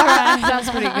 Sounds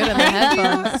pretty good in the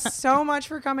headphones. Thank you so much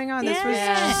for coming on. This was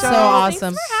Yeah. so So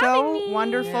awesome. so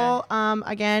wonderful.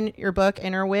 Again, your book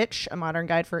Inner Witch: A Modern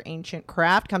Guide for Ancient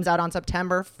Craft comes out on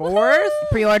September 4th.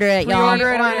 Pre-order it, y'all.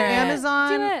 Pre-order it on Order it.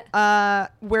 Amazon. Do it.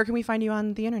 Where can we find you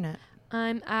on the internet?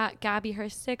 I'm at Gabby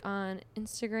Herstick on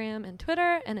Instagram and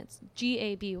Twitter, and it's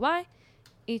GABYHERSTIK.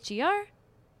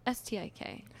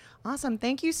 Awesome.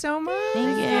 Thank you so much.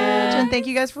 Thank you. And thank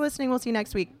you guys for listening. We'll see you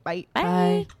next week. Bye.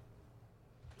 Bye.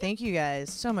 Thank you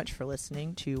guys so much for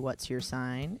listening to What's Your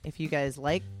Sign. If you guys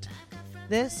liked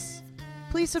this,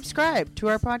 please subscribe to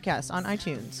our podcast on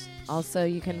iTunes. Also,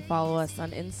 you can follow us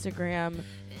on Instagram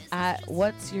at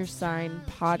What's Your Sign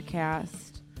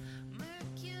Podcast.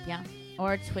 Yeah.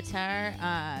 Or Twitter.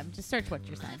 Just search What's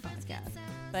Your Sign Podcast.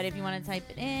 But if you want to type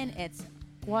it in, it's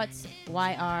What's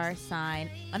YR Sign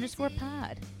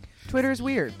 _pod. Twitter's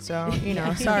weird, so,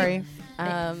 sorry.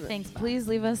 Thanks, Bob. Please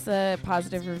leave us a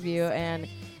positive review, and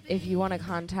if you want to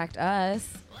contact us,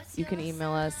 you can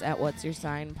email us at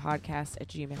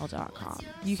what'syoursignpodcast@gmail.com.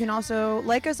 You can also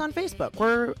like us on Facebook.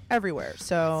 We're everywhere.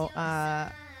 So,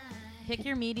 Pick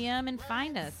your medium and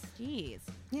find us. Jeez.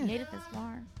 Yeah. Made it this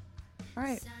far. all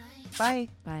right. Bye.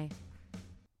 Bye.